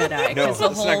Last Jedi. No, Because the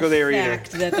let's not whole go there either.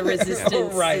 fact that the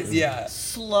Resistance is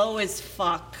slow as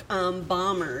fuck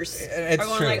bombers It's are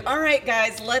going true. like, all right,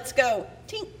 guys, let's go.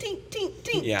 Tink, tink, tink,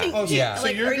 tink, Yeah. tink, Oh, tink. yeah. So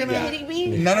Like, you're are you gonna- kidding me?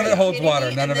 None of Are it you holds kidding water.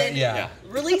 me? None of And it, then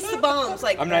release the bombs.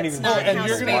 Like, I'm not that's even- not And how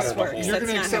you're space gonna works. you're That's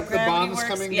gonna not accept how the gravity bombs works.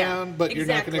 coming Yeah, down, but you're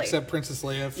not exactly. gonna accept Princess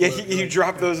Leia. Yeah, you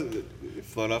drop those,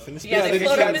 float off into space. Yeah, they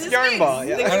float up into yarn space. ball.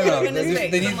 Yeah. They I don't float up know. into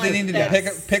space. They need, I'm they like, need to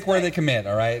that's- pick where they commit,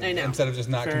 all right? I know. Instead of just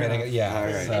not committing it. Yeah. All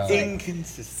right. So,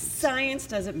 Inconsistent. Science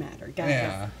doesn't matter, guys.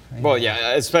 yeah. Well,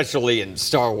 yeah, especially in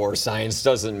Star Wars, science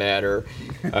doesn't matter,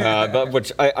 but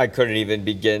which I couldn't even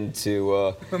begin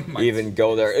to even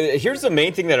go there. Here's the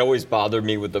main thing that always bothered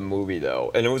me with the movie,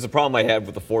 though, and it was a problem I had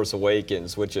with The Force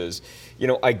Awakens, which is,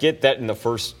 I get that in the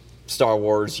first Star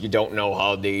Wars, you don't know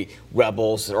how the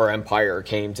Rebels or Empire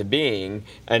came to being,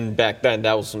 and back then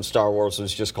that was when Star Wars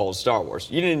was just called Star Wars.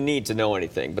 You didn't need to know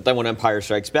anything, but then when Empire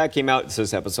Strikes Back came out, it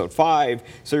says Episode 5,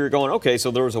 so you're going, okay,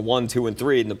 so there was a 1, 2, and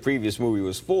 3, and the previous movie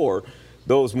was 4.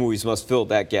 Those movies must fill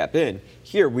that gap in.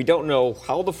 Here, we don't know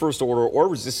how the First Order or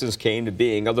Resistance came to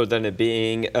being, other than it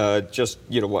being just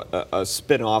a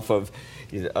spin-off of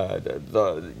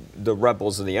the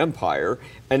Rebels and the Empire.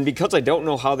 And because I don't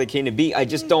know how they came to be, I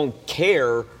just don't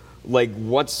care like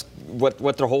what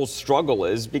their whole struggle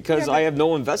is because I have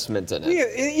no investment in it.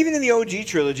 Yeah, even in the OG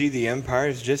trilogy, the Empire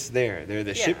is just there. They're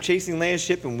the ship chasing Leia's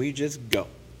ship, and we just go.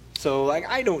 So, like,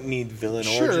 I don't need villain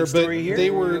origin story here. They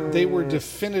were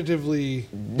definitively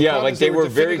they were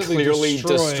very clearly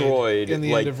destroyed in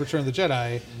the end of Return of the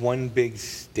Jedi. One big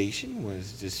station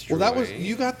was destroyed. Well,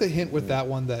 you got the hint with that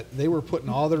one that they were putting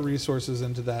all their resources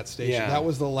into that station. Yeah. That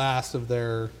was the last of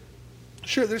their.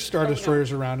 Sure, there's Star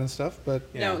Destroyers around and stuff, but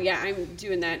I'm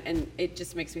doing that, and it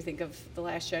just makes me think of The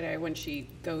Last Jedi when she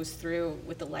goes through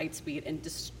with the light speed and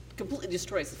completely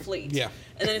destroys the fleet. Yeah.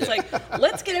 And then it's like,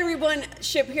 let's get everyone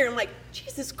ship here. I'm like,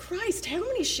 Jesus Christ, how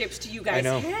many ships do you guys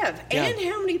have? Yeah. And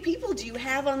how many people do you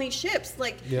have on these ships?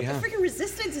 Like, the freaking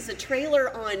Resistance is a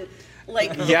trailer on,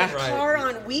 like, a car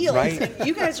on wheels. Right. And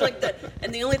you guys are like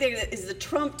and the only thing that is the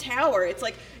Trump Tower. It's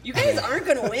like, you guys aren't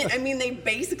going to win. I mean, they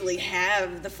basically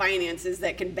have the finances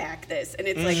that can back this. And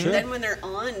it's like, then when they're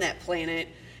on that planet,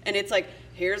 and it's like,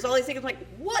 here's all these things. I'm like,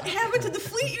 what happened to the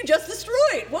fleet you just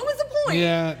destroyed? What was the point?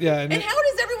 Yeah. And how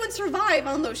does everyone survive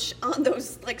on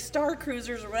those like Star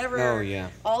Cruisers or whatever? Oh, yeah.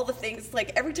 All the things.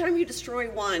 Like every time you destroy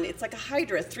one, it's like a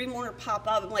Hydra. 3 more pop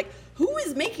up. I'm like, who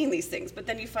is making these things? But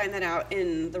then you find that out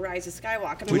in The Rise of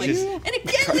Skywalker. And I'm like, and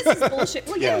again, this is bullshit.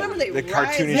 Well, remember they the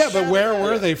rise cartoonish- Yeah, but where up.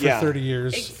 were they for 30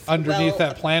 years underneath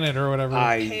that planet or whatever?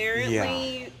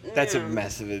 Apparently, that's a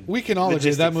mess of it. We can all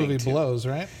agree that movie blows,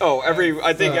 right? Oh,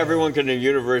 I think everyone can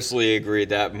universally agree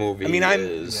that movie. I mean, I'm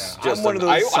one of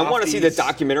those I want to see the softies.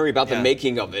 documentary about the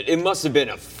making of it. It must have been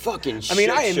a fucking shit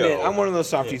I admit, show. I'm one of those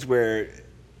softies where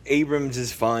Abrams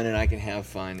is fun and I can have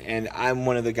fun, and I'm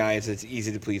one of the guys that's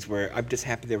easy to please. Where I'm just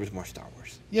happy there was more Star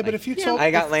Wars. Yeah, but if you told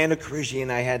I got Lando Calrissian,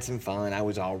 I had some fun. I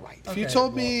was all right. if you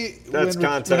told me That's when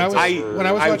content. I was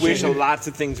I watching, wish lots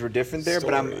of things were different there,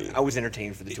 but I was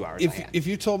entertained for the 2 hours I had. if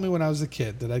you told me when I was a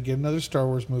kid that I'd get another Star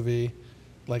Wars movie,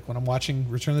 like when I'm watching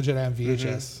Return of the Jedi on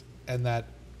VHS, and that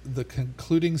the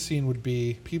concluding scene would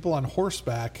be people on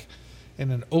horseback in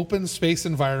an open space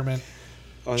environment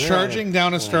charging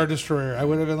down a Star Destroyer, I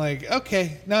would have been like,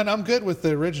 okay, no, I'm good with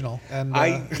the original. And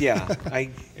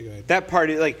that part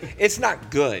is like, it's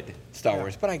not good Star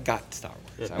Wars, but I got Star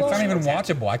Wars. It's not even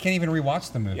watchable. I can't even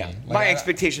rewatch the movie. Yeah. Like, My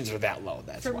expectations are that low.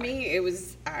 That's For why. me,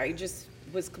 I just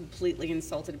was completely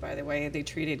insulted by the way they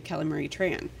treated Kelly Marie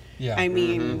Tran. Yeah. I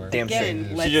mean, Damn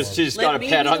again, straight. She just got a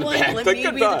pat on the back. Let Like, me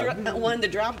goodbye. be the one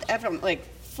that dropped F. I'm like,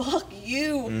 fuck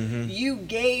you. Mm-hmm. You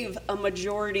gave a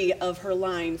majority of her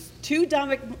lines to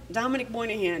Dominic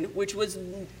Moynihan, which was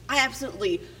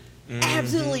absolutely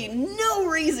no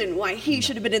reason why he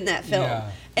should have been in that film.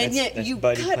 Yeah. And yet you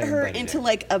cut her into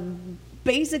like a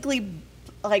basically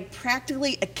like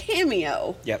practically a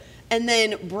cameo. Yep. And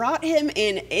then brought him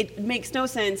in. It makes no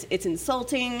sense. It's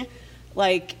insulting.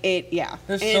 Like it, yeah.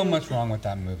 There's so much wrong with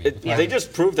that movie. They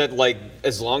just proved that, like,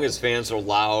 as long as fans are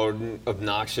loud,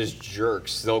 obnoxious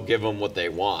jerks, they'll give them what they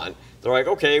want. They're like,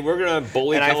 okay, we're gonna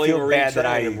bully Kelly Marie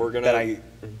Tran, and we're gonna. That I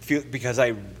feel because I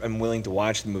am willing to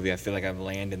watch the movie. I feel like I've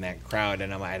landed in that crowd,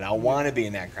 and I want to be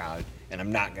in that crowd, and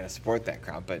I'm not gonna support that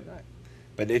crowd.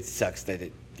 But it sucks that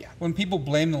it. Yeah. When people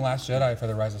blame The Last Jedi for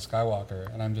the rise of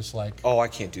Skywalker, and I'm just like, Oh, I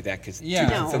can't do that because No,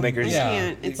 filmmakers. you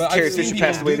can't. It's- But Carrie I've seen Fisher people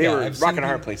passed away. do They that. were I've rocking seen a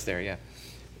hard people- place there. Yeah.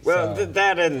 Well, So-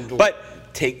 that and.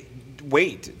 But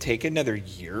take another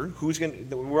year. Who's gonna?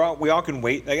 We all can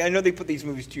wait. Like, I know they put these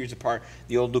movies 2 years apart.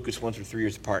 The old Lucas ones were 3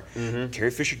 years apart.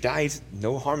 Carrie Fisher dies.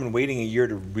 No harm in waiting a year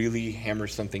to really hammer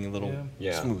something a little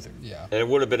smoother. yeah. And it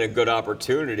would have been a good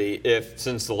opportunity if,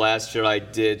 since The Last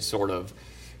Jedi did sort of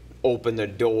open the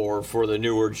door for the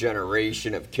newer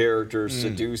generation of characters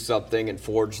to do something and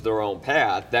forge their own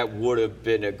path, that would have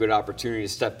been a good opportunity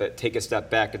to take a step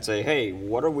back and say, hey,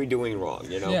 what are we doing wrong?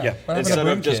 You know, Yeah. What happened to instead of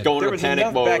Broom just Kid? going There to was panic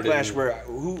enough mode. backlash and- where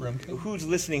who's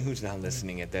listening, who's not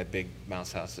listening at that big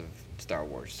mouse house of Star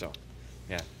Wars. So,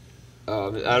 yeah. I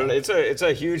don't know, it's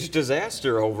a huge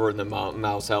disaster over in the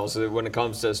Mouse House when it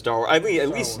comes to Star Wars. I mean, at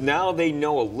least now they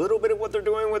know a little bit of what they're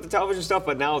doing with the television stuff,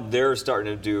 but now they're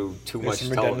starting to do too much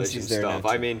some television redundancies there stuff. now,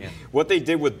 I too, mean, yeah. what they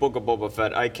did with Book of Boba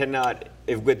Fett, I cannot,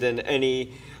 within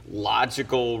any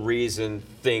logical reason,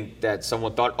 think that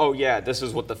someone thought, oh yeah, this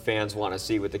is what the fans want to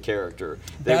see with the character.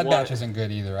 Bad Batch isn't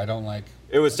good either. I don't like.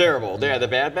 It was terrible. Yeah, the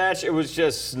Bad Batch, it was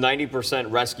just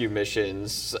 90% rescue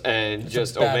missions and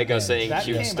just bad Omega binge. saying That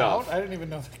cute came stuff. out. I didn't even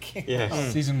know that came Yeah.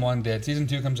 out. Season 1 did. Season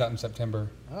 2 comes out in September.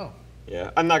 Oh.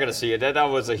 Yeah, I'm not gonna see it. That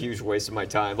was a huge waste of my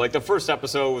time. Like the first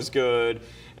episode was good,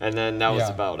 and then that was Yeah.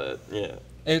 about it. Yeah.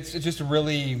 It's just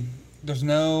really. There's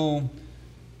no.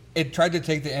 It tried to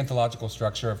take the anthological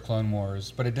structure of Clone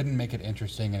Wars, but it didn't make it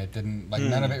interesting, and it didn't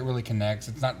none of it really connects.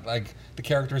 It's not like the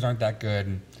characters aren't that good,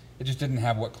 and it just didn't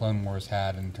have what Clone Wars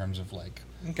had in terms of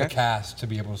the cast to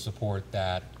be able to support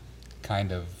that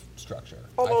kind of structure.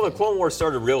 Although the Clone Wars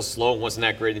started real slow and wasn't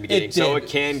that great in the beginning, It so did. it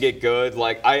can get good.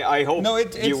 Like I hope we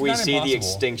not see the impossible.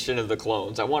 extinction of the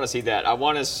clones. I want to see that. I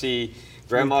want to see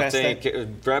Grand past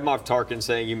Moff Tarkin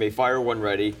saying, "You may fire when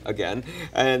ready," again,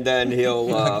 and then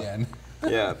he'll. Again.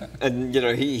 Yeah, and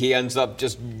he ends up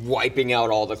just wiping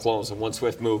out all the clones in one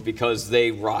swift move because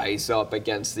they rise up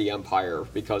against the Empire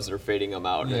because they're fading them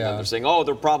out, and then Yeah. they're saying, "Oh,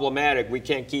 they're problematic. We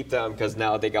can't keep them because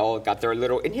now they all got their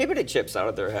little inhibited chips out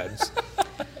of their heads."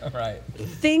 Right.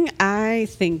 Thing I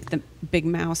think the Big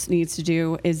Mouse needs to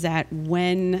do is that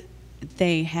when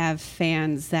they have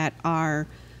fans that are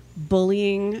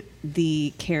bullying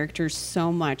the characters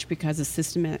so much because of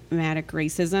systematic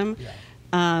racism,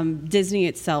 Disney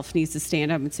itself needs to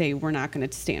stand up and say, we're not going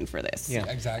to stand for this. Yeah.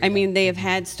 Exactly. I mean, they have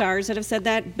had stars that have said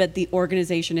that, but the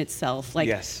organization itself,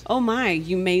 Yes. oh my,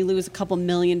 you may lose a couple $1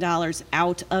 million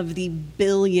out of the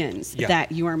billions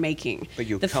that you are making. But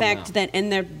you the come fact out. that,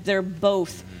 and they're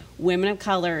both women of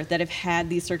color that have had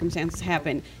these circumstances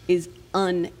happen is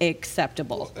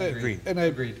unacceptable. Agreed. And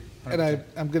Agreed.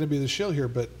 I'm going to be the shill here,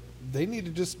 but they need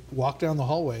to just walk down the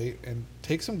hallway and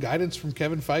take some guidance from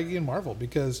Kevin Feige and Marvel,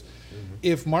 because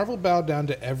if Marvel bowed down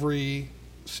to every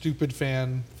stupid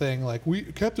fan thing, like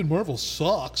Captain Marvel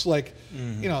sucks,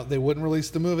 they wouldn't release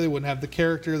the movie, they wouldn't have the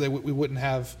character, we wouldn't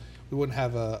have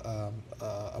a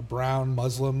brown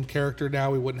Muslim character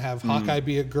now, we wouldn't have Hawkeye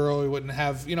be a girl, we wouldn't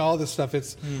have all this stuff.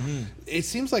 It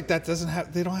seems like that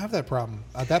they don't have that problem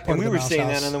at that part And we of the were Mouse saying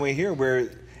House. that on the way here, where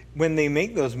when they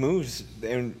make those moves,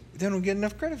 and they don't get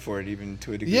enough credit for it, even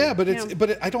to a degree. Yeah, but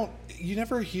I don't. You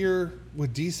never hear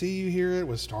with DC. You hear it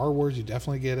with Star Wars. You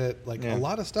definitely get it. A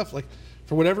lot of stuff.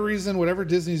 For whatever reason, whatever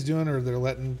Disney's doing, or they're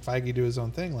letting Feige do his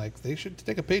own thing. They should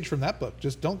take a page from that book.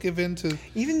 Just don't give in to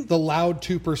Even the loud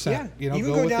 2%. Yeah,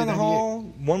 even go down the hall,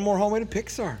 one more hallway to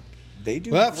Pixar. They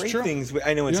do Well, that's great true. things.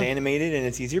 I know it's Yeah. animated and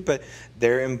it's easier, but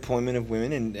their employment of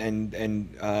women and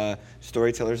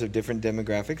storytellers of different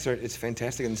demographics it's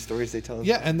fantastic, and the stories they tell us.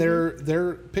 Yeah, and their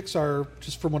Pixar,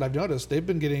 just from what I've noticed, they've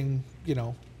been getting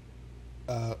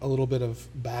a little bit of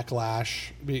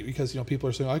backlash because people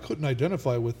are saying I couldn't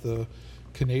identify with the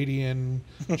Canadian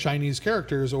Chinese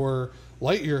characters, or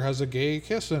Lightyear has a gay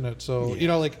kiss in it. So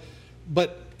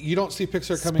but you don't see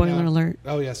Pixar coming out. Spoiler alert.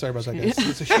 Oh yeah, sorry about that, guys.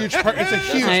 It's a huge part. It's a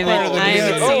huge I part of the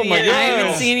haven't movie. seen it. I haven't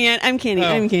haven't seen it yet. I'm kidding.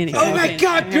 I'm kidding. Oh my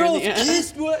God, girls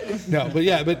kissed. What? No,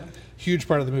 but huge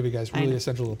part of the movie, guys. Really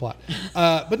essential to the plot.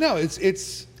 But no,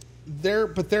 it's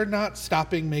they're not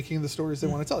stopping making the stories they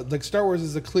want to tell. Like Star Wars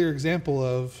is a clear example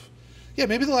of,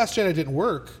 maybe The Last Jedi didn't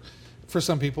work for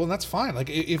some people, and that's fine. Like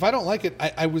if I don't like it,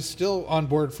 I was still on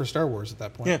board for Star Wars at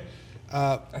that point. Yeah.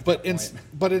 But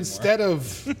instead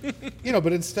of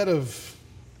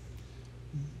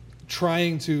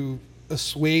trying to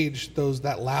assuage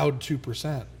that loud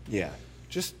 2%,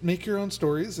 just make your own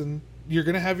stories, and you're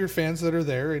gonna have your fans that are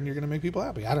there, and you're gonna make people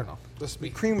happy. I don't know. The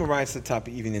cream will rise to the top,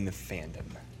 even in the fandom.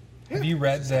 Have you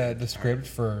read the script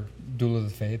for Duel of the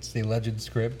Fates, the alleged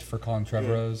script for Colin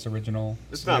Trevorrow's original?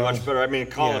 It's not much better. I mean,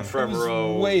 Colin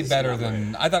Trevorrow. Way better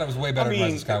than I thought. It was way better than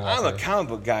Rise of Skywalker. I'm a comic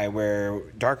book guy, where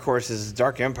Dark Horse's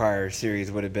Dark Empire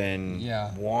series would have been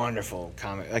wonderful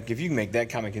comic. Like if you can make that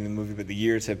comic in the movie, but the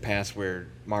years have passed where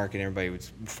Mark and everybody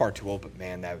was far too old. But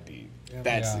man, that would be.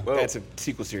 That's a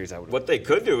sequel series I would. What they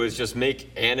could do is just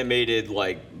make animated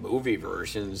movie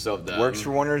versions of them. Works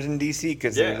for Warner and DC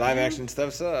because their live action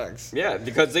stuff sucks. Yeah,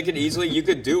 because they could you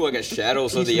could do a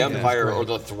Shadows of the Empire or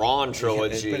the Thrawn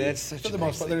trilogy. But it's such for the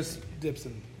most part, there's dips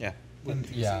in.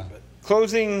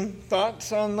 Closing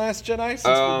thoughts on Last Jedi since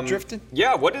we're drifting?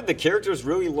 Yeah, what did the characters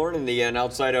really learn in the end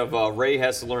outside of Rey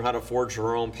has to learn how to forge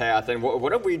her own path, and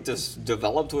what have we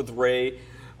developed with Rey?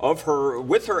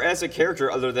 With her as a character,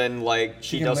 other than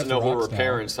she doesn't know who her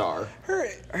parents are.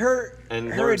 Her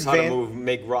learns how to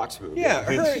make rocks move. Yeah,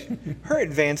 her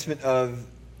advancement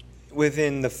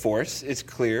within the Force is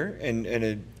clear, and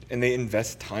they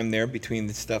invest time there between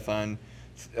the stuff on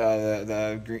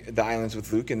the islands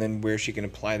with Luke, and then where she can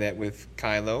apply that with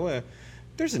Kylo.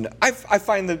 I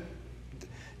find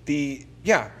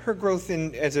her growth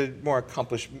as a more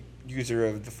accomplished user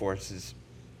of the Force is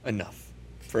enough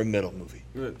for a middle movie.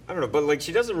 I don't know, but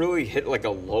she doesn't really hit a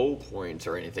low point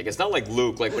or anything. It's not like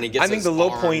Luke, when he gets his the low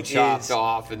arm point chopped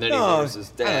off and then he learns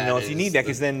his dad. I don't know if you need that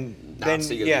because then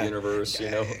Nazi of the universe,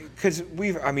 Because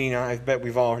I bet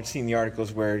we've all seen the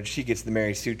articles where she gets the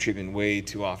Mary Sue treatment way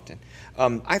too often.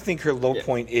 I think her low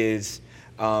point is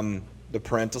the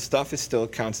parental stuff still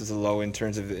counts as a low in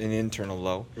terms of an internal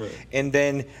low, and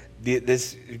then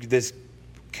this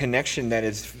connection that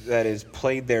is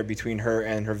played there between her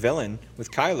and her villain with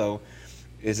Kylo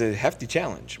is a hefty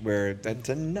challenge where that's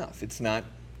enough. It's not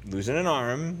losing an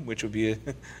arm, which would be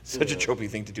such a tropey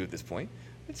thing to do at this point.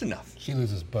 It's enough. She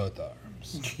loses both arms.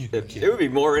 It would be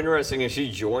more interesting if she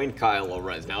joined Kylo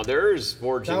Ren. Now there's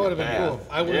forging. That would have been cool.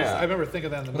 I remember thinking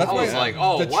that in the movie. I was like,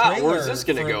 oh wow, where's this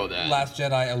gonna go then? Last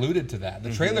Jedi alluded to that.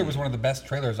 The trailer was one of the best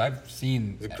trailers I've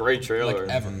seen. It's a great trailer,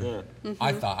 ever. Yeah.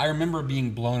 I remember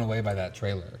being blown away by that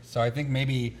trailer. So I think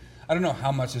maybe I don't know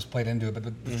how much this played into it, but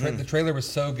the trailer was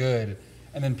so good,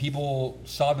 and then people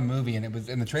saw the movie and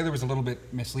the trailer was a little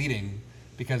bit misleading.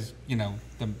 Because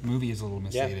the movie is a little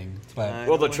misleading,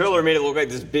 but the trailer made it look like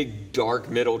this big dark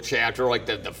middle chapter,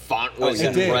 the font was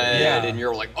in red, and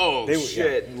you're like,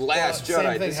 shit, Last Jedi.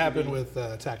 Same thing happened with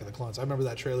Attack of the Clones. I remember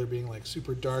that trailer being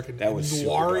super dark and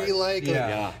noir-y,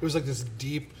 it was this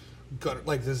deep.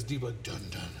 This deep dun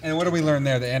dun. And what do we learn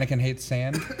there? That Anakin hates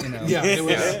sand. It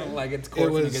was it's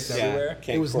coarse and it gets everywhere.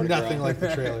 It was nothing like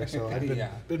the trailer. So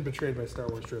I've been betrayed by Star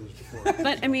Wars trailers before.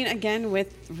 But I mean, again,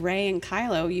 with Rey and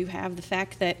Kylo, you have the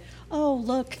fact that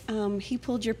look, he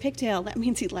pulled your pigtail. That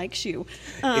means he likes you.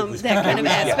 That kind of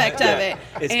aspect of it.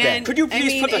 And could you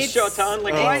please put the shot on?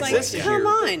 Why is this here? Come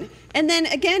on. And then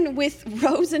again with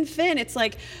Rose and Finn, it's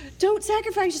don't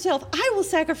sacrifice yourself. I will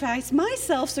sacrifice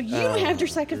myself so you have to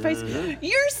sacrifice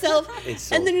yourself.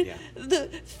 And then the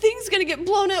thing's going to get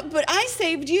blown up, but I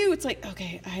saved you. It's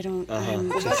okay, I don't,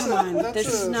 come on.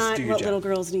 This is not what little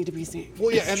girls need to be seeing.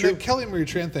 Well, yeah, and the Kelly Marie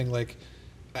Tran thing,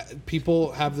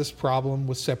 people have this problem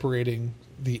with separating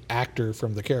the actor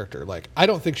from the character. I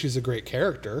don't think she's a great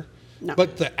character,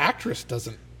 but the actress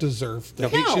doesn't deserve the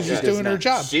hate. She's just doing her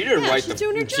job. She didn't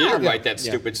write that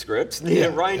stupid script.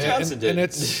 Rian Johnson did. And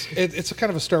it's a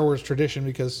kind of a Star Wars tradition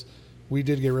because we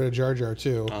did get rid of Jar Jar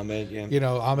too. Ahmed,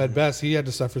 Ahmed Best, he had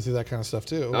to suffer through that kind of stuff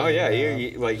too. Oh yeah,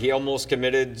 he almost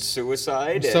committed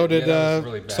suicide. So did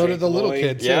the little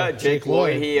kid too. Yeah, Jake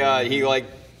Lloyd. He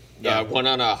went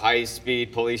on a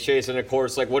high-speed police chase, and of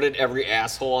course, what did every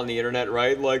asshole on the internet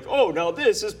write? Now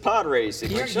this is pod racing.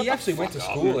 He actually went to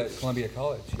school at Columbia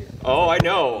College here. Oh, I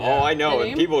know.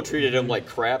 And people treated him like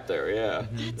crap there. Yeah,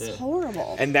 it's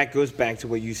horrible. And that goes back to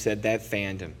what you said, that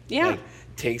fandom. Yeah.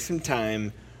 Take some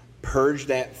time, purge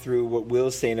that through what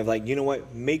Will's saying of you know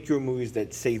what, make your movies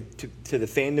that say to the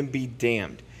fandom be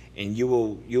damned, and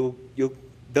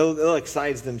they'll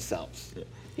excise themselves.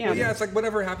 Yeah, it's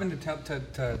whatever happened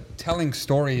to telling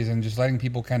stories and just letting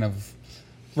people kind of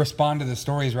respond to the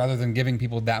stories rather than giving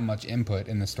people that much input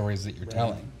in the stories that you're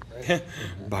telling.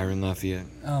 Byron Lafayette.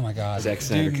 Oh my God. Zack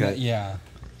Snyder cut. Yeah.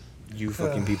 You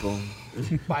fucking people.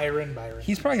 Byron.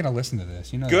 He's probably going to listen to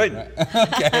this. You know. Good. That,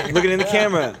 right? Okay. Looking in the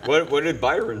camera. What did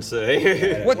Byron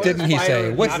say? What didn't he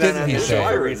say? What didn't he say?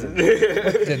 Byron. What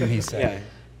didn't he say? Yeah.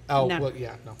 Oh, No. well,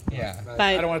 yeah, no. Yeah.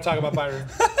 I don't want to talk about Byron.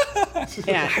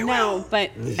 Yeah, no,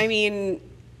 but I mean,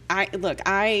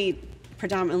 I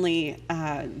predominantly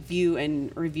view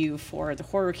and review for the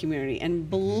horror community, and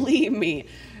believe me,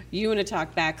 you want to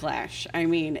talk backlash. I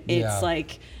mean, it's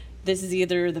like, this is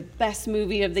either the best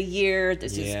movie of the year.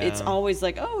 It's always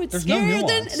like, oh, it's There's no scarier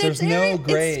than nuance. There's no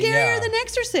gray- it's scarier yeah. than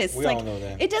Exorcist. We Like, all know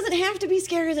that. it doesn't have to be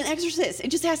scarier than Exorcist. It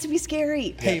just has to be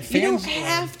scary. Hey, you don't fans-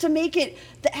 have to make it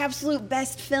the absolute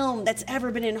best film that's ever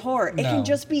been in horror. It No. can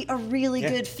just be a really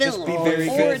good just film. be very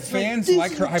Or good. it's Fans this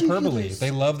like is her hyperbole. ridiculous.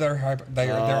 They love their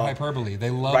hyperbole.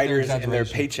 They love Writers their and their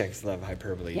exaggeration. paychecks love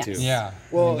hyperbole Yes. too. Yeah.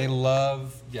 Well- they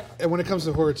love. Yeah. And when it comes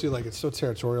to horror too, like it's so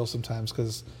territorial sometimes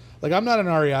because, like, I'm not an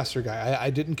Ari Aster guy.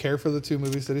 I didn't care for the 2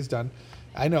 movies that he's done.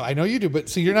 I know you do, but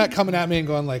see, you're not coming at me and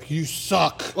going like, you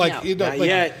suck. Like, No. you don't. Not like,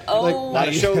 yet. Oh. Not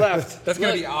a show left. That's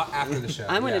gonna be after the show.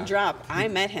 I'm going to yeah. drop. I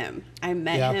met him. I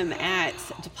met Yeah. him at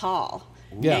DePaul.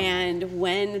 Yeah. And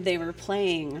when they were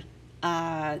playing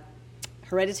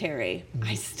Hereditary,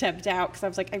 I stepped out because I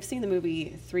was like, I've seen the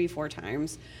movie 3-4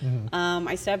 times.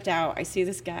 I stepped out. I see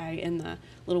this guy in the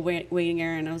little waiting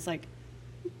area, and I was like,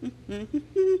 go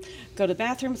to the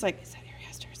bathroom. It's like, is that Ari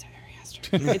Aster? Is that Ari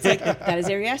Aster? It's like, that is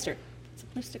Ari Aster. It's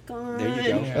lipstick on. There you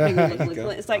go. And There you go.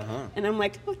 it's like, and I'm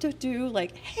like, what to do?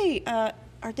 Like, hey,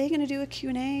 are they going to do a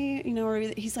Q&A? You know, or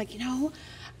he's like,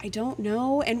 I don't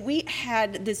know. And we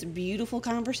had this beautiful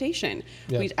conversation.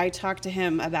 Yeah. I talked to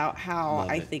him about how Love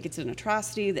I it. think it's an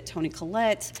atrocity that Toni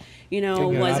Collette, Take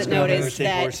an wasn't Oscar. noticed, Take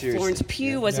more that seriously. Florence Pugh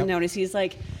Yeah. wasn't Yep. noticed. He's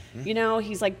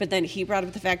like, but then he brought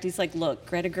up the fact, he's like, look,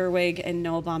 Greta Gerwig and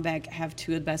Noah Baumbach have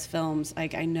 2 of the best films.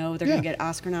 Like, I know they're going to Yeah. get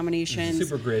Oscar nominations.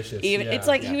 Super gracious, Even, yeah. It's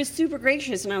like, he was super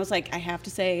gracious. And I was like, I have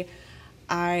to say,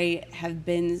 I have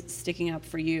been sticking up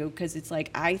for you because it's like,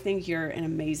 I think you're an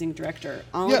amazing director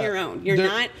all Yeah, on your own. You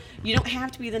don't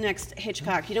have to be the next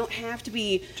Hitchcock. You don't have to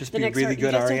be Just the be a next really good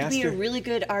you just Ari have to be a Aster. really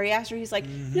good Ari Aster. He's like,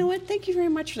 you know what? Thank you very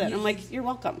much for that. I'm like, you're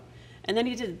welcome. And then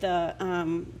he did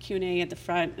the Q&A at the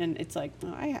front, and it's like,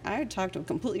 oh, I talked to a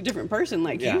completely different person.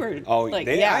 Like, you were like,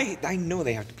 I know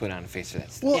they have to put on a face for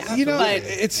that stuff. Well, Yeah. But-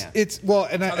 it's well,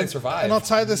 and how they survive. and I'll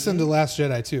tie this into Last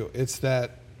Jedi too. It's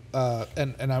that,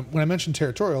 when I mentioned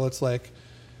territorial, it's like,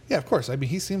 yeah, of course. I mean,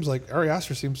 he seems like Ari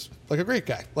Aster seems like a great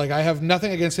guy. Like, I have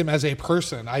nothing against him as a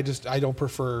person. I don't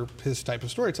prefer his type of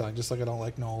storytelling, just like I don't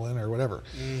like Nolan or whatever.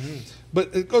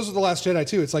 But it goes with The Last Jedi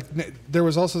too. It's like there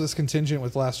was also this contingent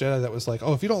with Last Jedi that was like,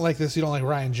 oh, if you don't like this, you don't like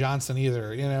Rian Johnson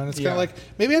either, And it's kind Yeah. of like,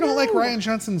 maybe I don't like Rian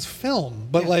Johnson's film,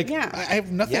 but like, Yeah. I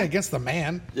have nothing against the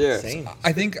man. Yeah. Same.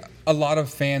 I think a lot of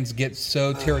fans get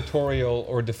so territorial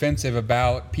or defensive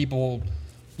about people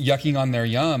yucking on their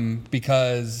yum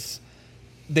because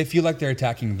they feel like they're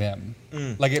attacking them.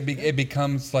 Like it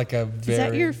becomes like a very. is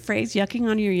that your phrase, yucking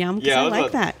on your yum? 'Cause Yeah, I I was like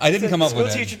like- that. I didn't come up School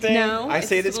with teacher it. thing. No, I it's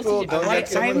say it at supposed school. to- Don't I- yuck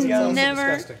someone's I've yum.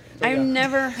 never, disgusting. But I've yeah.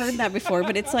 never heard that before.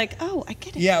 But it's like, oh, I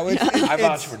get it. Yeah, it's, I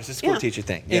vouch it's, for it. It's a school Yeah. teacher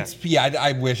thing. Yeah. it's yeah.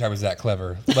 I wish I was that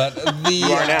clever, but the You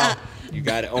are now. You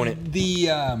got to own it.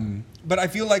 But I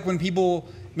feel like when people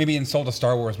maybe insult a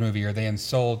Star Wars movie or they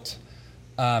insult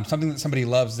something that somebody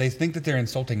loves, they think that they're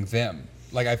insulting them.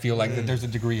 Like, I feel like that there's a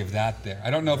degree of that there. I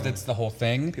don't know if that's the whole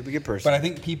thing. People get personal. But I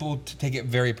think people take it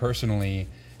very personally,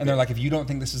 and they're like, if you don't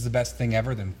think this is the best thing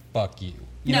ever, then fuck you.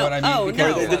 You know No. what I mean? Oh,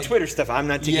 Because no. The Twitter stuff. I'm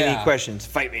not taking Yeah. any questions.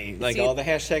 Fight me. Like See- all the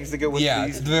hashtags that go with yeah,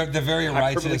 these. they're very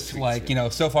hyperbolic righteous, tweets.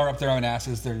 like, so far up their own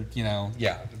asses, they're,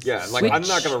 yeah. Yeah, like I'm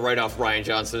not gonna write off Rian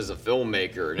Johnson as a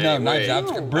filmmaker. In No, any Knives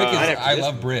way. Out. Brick Not is, after I this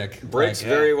love one. Brick. Brick's Like,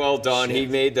 very well done. He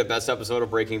Shit. made the best episode of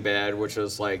Breaking Bad, which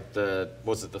was like the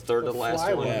third to last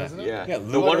Fly one? one, isn't it? Yeah, Yeah, the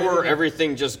Lou one where Albert.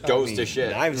 everything just goes I mean, to shit.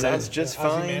 Knives Out's just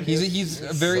fine. He's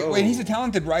a very, So and he's a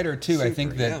talented writer too. I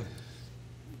think that. yeah.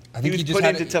 I He think was he just put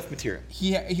had into tough material.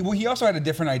 he also had a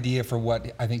different idea for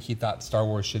what I think he thought Star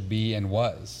Wars should be and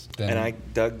was. Than, And I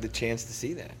dug the chance to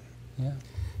see that. yeah.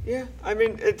 Yeah, I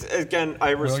mean, it's again,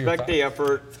 I Will, your respect the thoughts?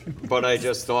 effort, but I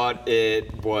just thought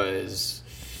it was.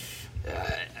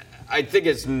 I think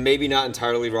it's maybe not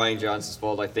entirely Rian Johnson's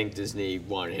fault. I think Disney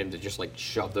wanted him to just like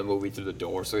shove the movie through the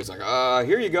door, so he's like,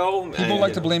 here you go. People And, like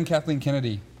you to know. blame Kathleen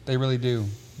Kennedy. They really do.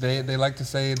 They like to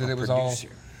say that it was all. Producer.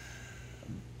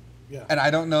 Yeah. And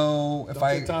I don't know if Don't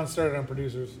I. get Tom started on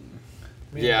producers.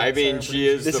 Yeah, I mean, she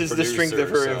is. This the is the strength of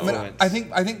her producer, so- influence. But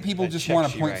I think people That just check want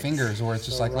to she point writes. fingers, or it's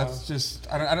just So like wrong. let's just.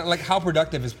 I don't like how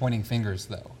productive is pointing fingers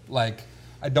though. Like,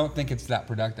 I don't think it's that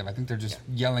productive. I think they're just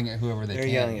yelling at whoever they can.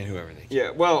 They're yelling at whoever they can.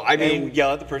 Yeah, well, I mean, and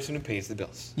yell at the person who pays the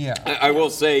bills. Yeah. I will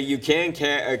say you can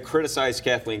criticize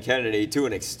Kathleen Kennedy to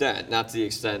an extent, not to the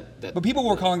extent that. But people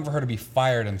were calling for her to be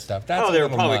fired and stuff. That's they were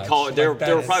probably much. They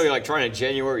were probably like trying to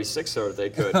January 6th her if they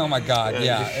could. Oh my God!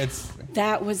 Yeah, it's.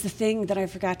 That was the thing that I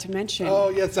forgot to mention. Oh,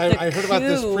 yes, I heard about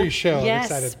this pre-show. Yes,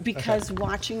 I'm excited. because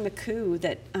watching the coup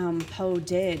that Poe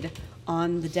did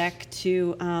on the deck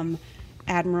to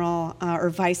Admiral or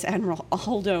Vice Admiral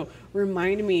Aldo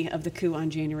reminded me of the coup on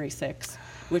January 6th,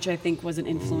 which I think was an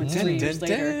influence 3 years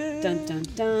later. Dun, dun,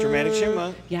 dun. Dramatic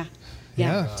chipmunk. Yeah.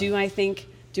 Do I think?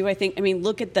 I mean,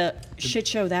 look at the shit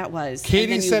show that was.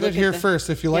 Katie said it here first.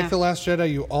 If you like The Last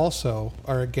Jedi, you also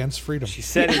are against freedom. She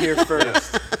said it here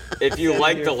first. If you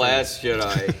like The Last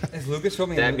Jedi, Is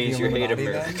Lucasfilm that means you hate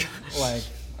America. Like,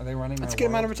 are they running? Let's get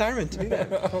him out of retirement to do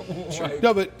that.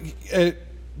 No, but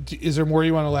is there more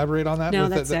you want to elaborate on that? No,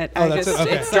 that's it. Oh, that's it.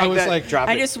 Okay. I was like,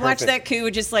 I just watched that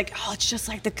coup, just like, oh, it's just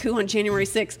like the coup on January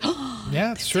 6th.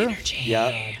 yeah, it's true.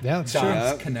 Yeah, it's true.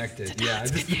 Dots connected. Yeah,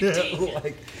 That's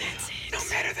like no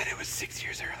matter that it was 6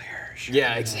 years earlier. Sure.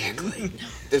 Yeah, exactly.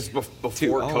 This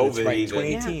before COVID, right, even.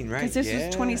 2018, right? Because this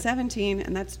was 2017,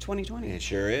 and that's 2020. It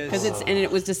sure is. Because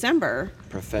it was December.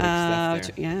 Prophetic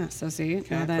stuff there. Yeah. So see,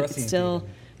 now that it's prescient still.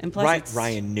 even. And plus it's,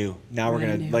 Ryan knew. Now we're Ryan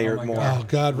gonna knew. layer Oh it my more. God. Oh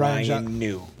God, Ryan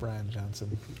knew. Brian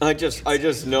Johnson. I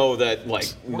just know that like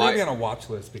we're gonna be on a watch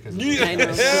list because. I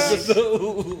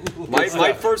know.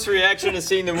 my first reaction to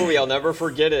seeing the movie, I'll never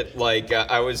forget it. Like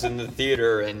I was in the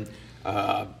theater and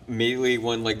immediately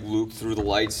when like Luke threw the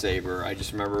lightsaber, I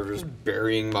just remember just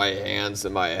burying my hands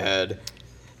in my head.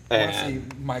 I want to see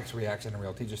Mike's reaction in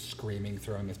real. He's just screaming,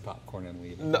 throwing his popcorn, and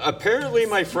leaving. Apparently,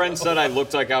 my friend said I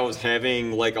looked like I was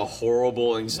having like a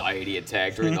horrible anxiety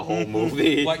attack during the whole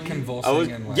movie. Like convulsing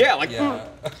and like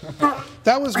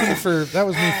That was me for I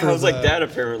was like that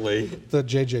apparently. The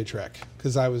JJ Trek,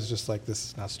 because I was just like, this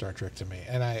is not Star Trek to me,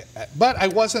 and but I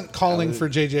wasn't calling for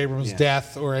JJ Abrams'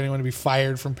 death or anyone to be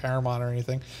fired from Paramount or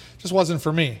anything. Just wasn't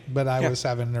for me, but I was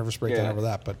having a nervous breakdown over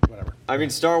that. But whatever. I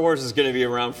mean, Star Wars is going to be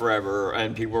around forever,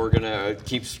 and people are going to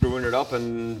keep screwing it up,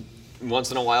 and once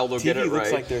in a while they'll get it right.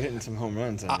 Looks like they're hitting some home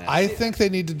runs on that. I think they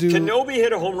need to do. Kenobi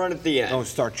hit a home run at the end. Oh,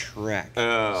 Star Trek.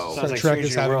 Oh, Star Trek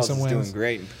is having some wins. Doing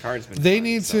great, and Picard's been. They fun,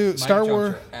 need so. to Star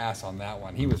Wars. Ass on that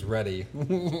one. He was ready.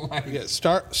 Yeah,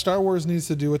 Star Wars needs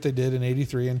to do what they did in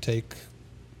 '83 and take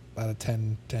about a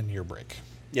 10-year break.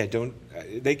 Yeah, don't.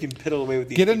 They can piddle away with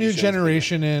these. Get a new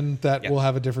generation in that will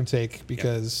have a different take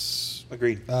because.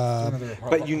 Agreed.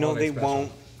 But you know they won't.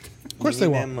 Of course they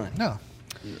won't. No.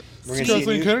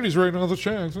 Kathleen Kennedy's writing all the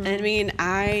checks. I mean,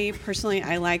 I personally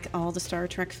like all the Star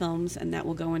Trek films, and that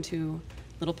will go into.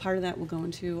 Little part of that will go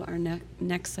into our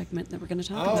next segment that we're going to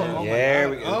talk about.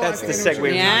 That's the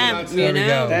segue. That's the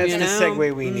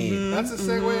segue we need. That's a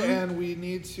segue, and we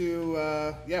need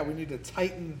to, we need to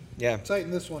tighten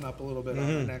this one up a little bit on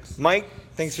our next. Mike,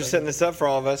 thanks for setting this up for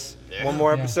all of us. One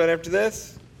more episode after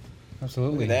this.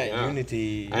 Absolutely. Look at that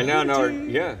unity. And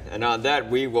and on that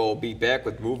we will be back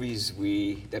with movies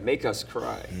that make us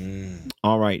cry.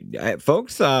 All right,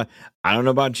 folks. I don't know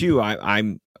about you.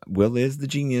 I'm. Will is the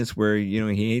genius where,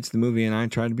 he hates the movie and I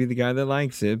try to be the guy that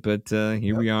likes it. But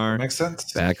here we are. Makes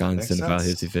sense. Back on Cinephile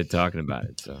Hissy Fit talking about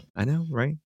it. So I know,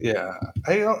 right? Yeah.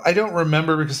 I don't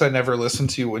remember because I never listened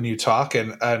to you when you talk.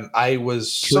 And I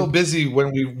was so busy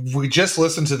when we just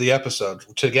listened to the episode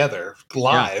together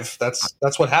live. Yeah.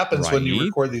 That's what happens when you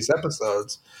record these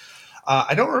episodes.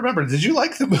 I don't remember. Did you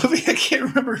like the movie? I can't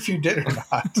remember if you did or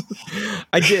not.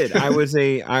 I did.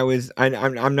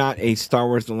 I'm not a Star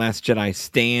Wars The Last Jedi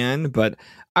stan, but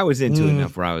I was into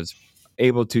enough where I was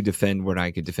able to defend what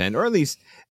I could defend, or at least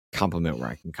compliment where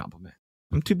I can compliment.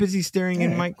 I'm too busy staring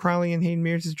in Mike Crowley and Hayden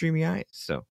Mears' dreamy eyes.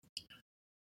 So.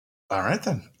 All right,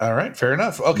 then. All right. Fair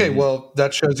enough. Okay. Well,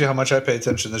 that shows you how much I pay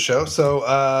attention to the show. So,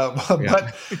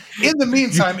 but in the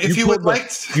meantime, if you would like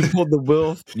to... You pulled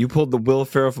the Will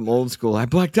Ferrell from Old School. I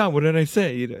blacked out. What did I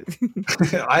say?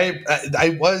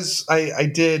 I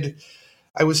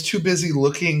was too busy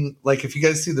looking like, if you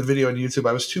guys see the video on YouTube,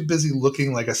 I was too busy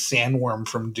looking like a sandworm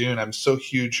from Dune. I'm so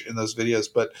huge in those videos,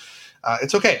 but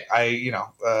it's okay.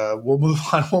 We'll move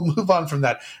on. We'll move on from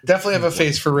that. Definitely have a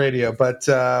face for radio, but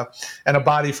and a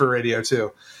body for radio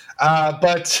too.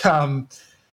 But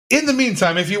in the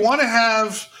meantime, if you want to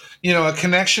have a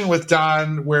connection with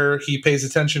Don where he pays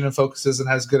attention and focuses and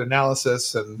has good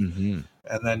analysis, and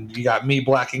then you got me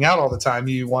blacking out all the time,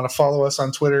 you want to follow us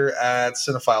on Twitter at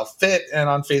Cinephile Fit and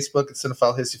on Facebook at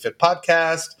Cinephile Hissy Fit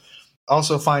Podcast.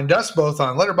 Also find us both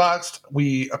on Letterboxd.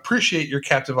 We appreciate your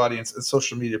captive audience and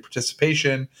social media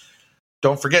participation.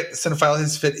 Don't forget, Cinephile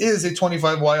His Fit is a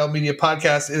 25YL Media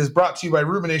podcast. It is brought to you by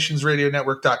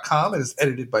RuminationsRadioNetwork.com. It is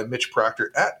edited by Mitch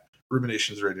Proctor at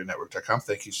RuminationsRadioNetwork.com.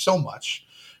 Thank you so much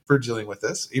for dealing with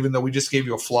this, even though we just gave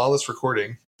you a flawless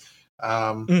recording.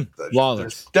 Flawless.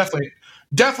 There's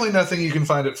definitely nothing you can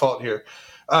find at fault here.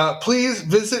 Please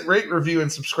visit, rate, review,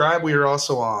 and subscribe. We are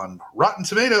also on Rotten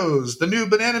Tomatoes, the new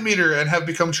Banana Meter, and have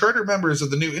become charter members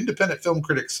of the new Independent Film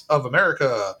Critics of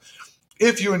America.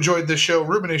 If you enjoyed this show,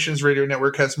 Ruminations Radio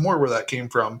Network has more where that came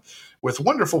from, with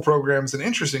wonderful programs and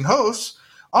interesting hosts.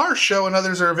 Our show and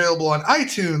others are available on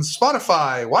iTunes,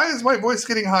 Spotify, Why Is My Voice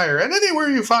Getting Higher, and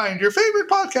anywhere you find your favorite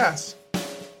podcasts.